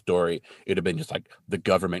UFO story, it'd have been just, like, the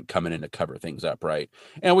government coming in to cover things up, right?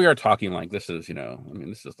 And we are talking, like, this is,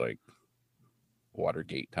 this is, like,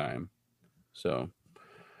 Watergate time, so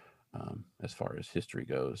as far as history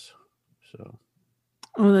goes, so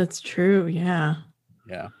that's true. Yeah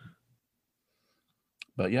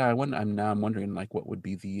But yeah, I'm wondering, like, what would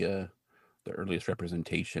be the earliest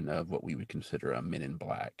representation of what we would consider a Men in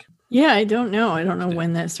Black. I don't know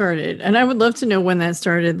when that started, and I would love to know when that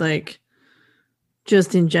started, like,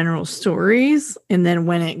 just in general stories, and then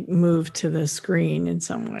when it moved to the screen in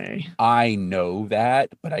some way. I know that,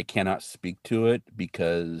 but I cannot speak to it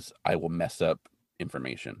because I will mess up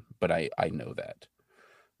information. But I know that.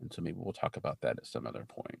 And so maybe we'll talk about that at some other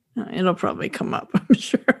point. It'll probably come up, I'm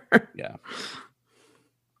sure. Yeah.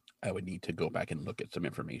 I would need to go back and look at some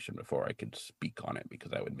information before I could speak on it,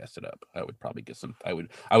 because I would mess it up. I would probably get I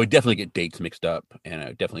would definitely get dates mixed up, and I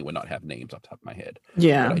definitely would not have names off the top of my head.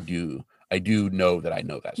 Yeah. But I do know that I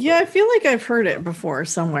know that story. Yeah, I feel like I've heard it before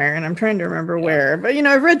somewhere, and I'm trying to remember where. But,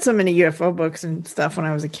 I've read so many UFO books and stuff when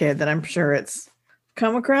I was a kid that I'm sure it's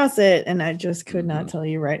come across it, and I just could not tell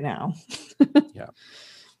you right now. Yeah.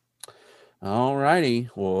 All righty.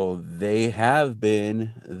 Well, they have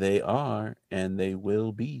been, they are, and they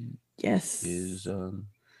will be. Yes. Is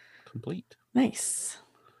complete. Nice.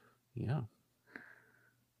 Yeah.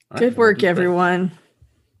 Good work, everyone.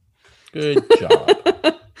 Good job.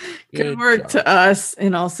 Good work to us,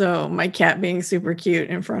 and also my cat being super cute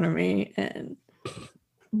in front of me, and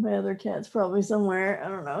my other cat's probably somewhere. I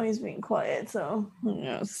don't know. He's being quiet, so who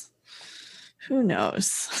knows?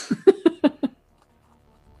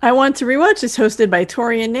 I Want to Rewatch is hosted by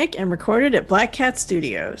Tori and Nick and recorded at Black Cat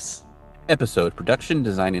Studios. Episode production,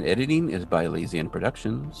 design, and editing is by Lazy Ann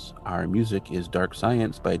Productions. Our music is Dark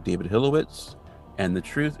Science by David Hillowitz. And The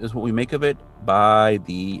Truth is What We Make of It by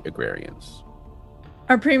The Agrarians.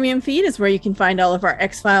 Our premium feed is where you can find all of our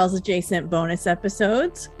X-Files adjacent bonus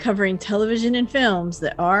episodes covering television and films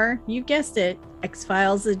that are, you guessed it,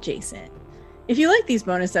 X-Files adjacent. If you like these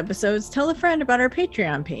bonus episodes, tell a friend about our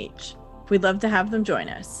Patreon page. We'd love to have them join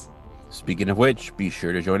us. Speaking of which, be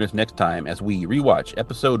sure to join us next time as we rewatch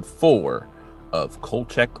episode 4 of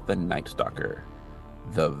Kolchak the Night Stalker,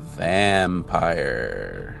 The Vampire.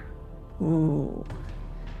 Ooh.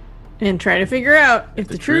 And try to figure out if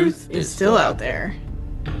the truth is still out there.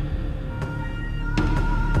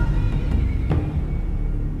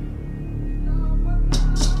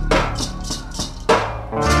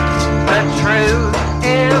 The truth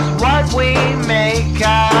is what we make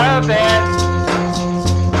of it.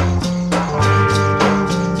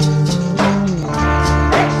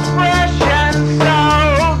 Expression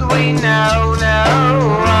sold, we know no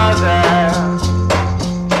other.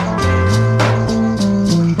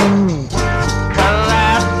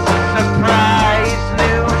 Collapse, surprise,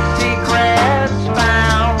 new secrets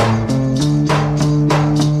found.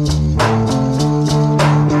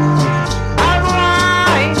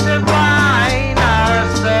 Outline divine, our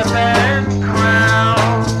southern crown.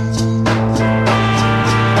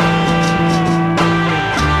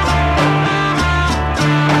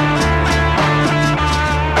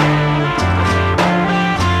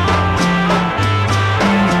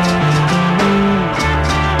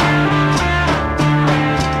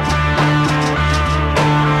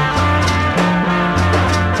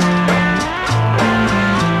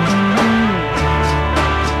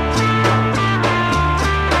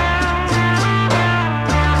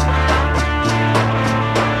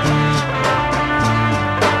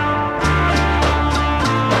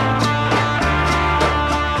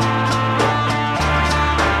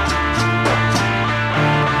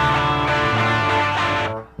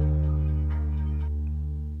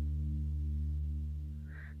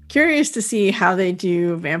 Curious to see how they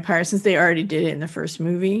do vampires since they already did it in the first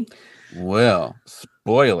movie. Well,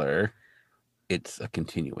 spoiler, it's a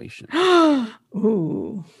continuation.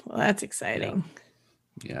 Ooh, well, that's exciting.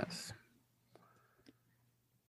 Yes.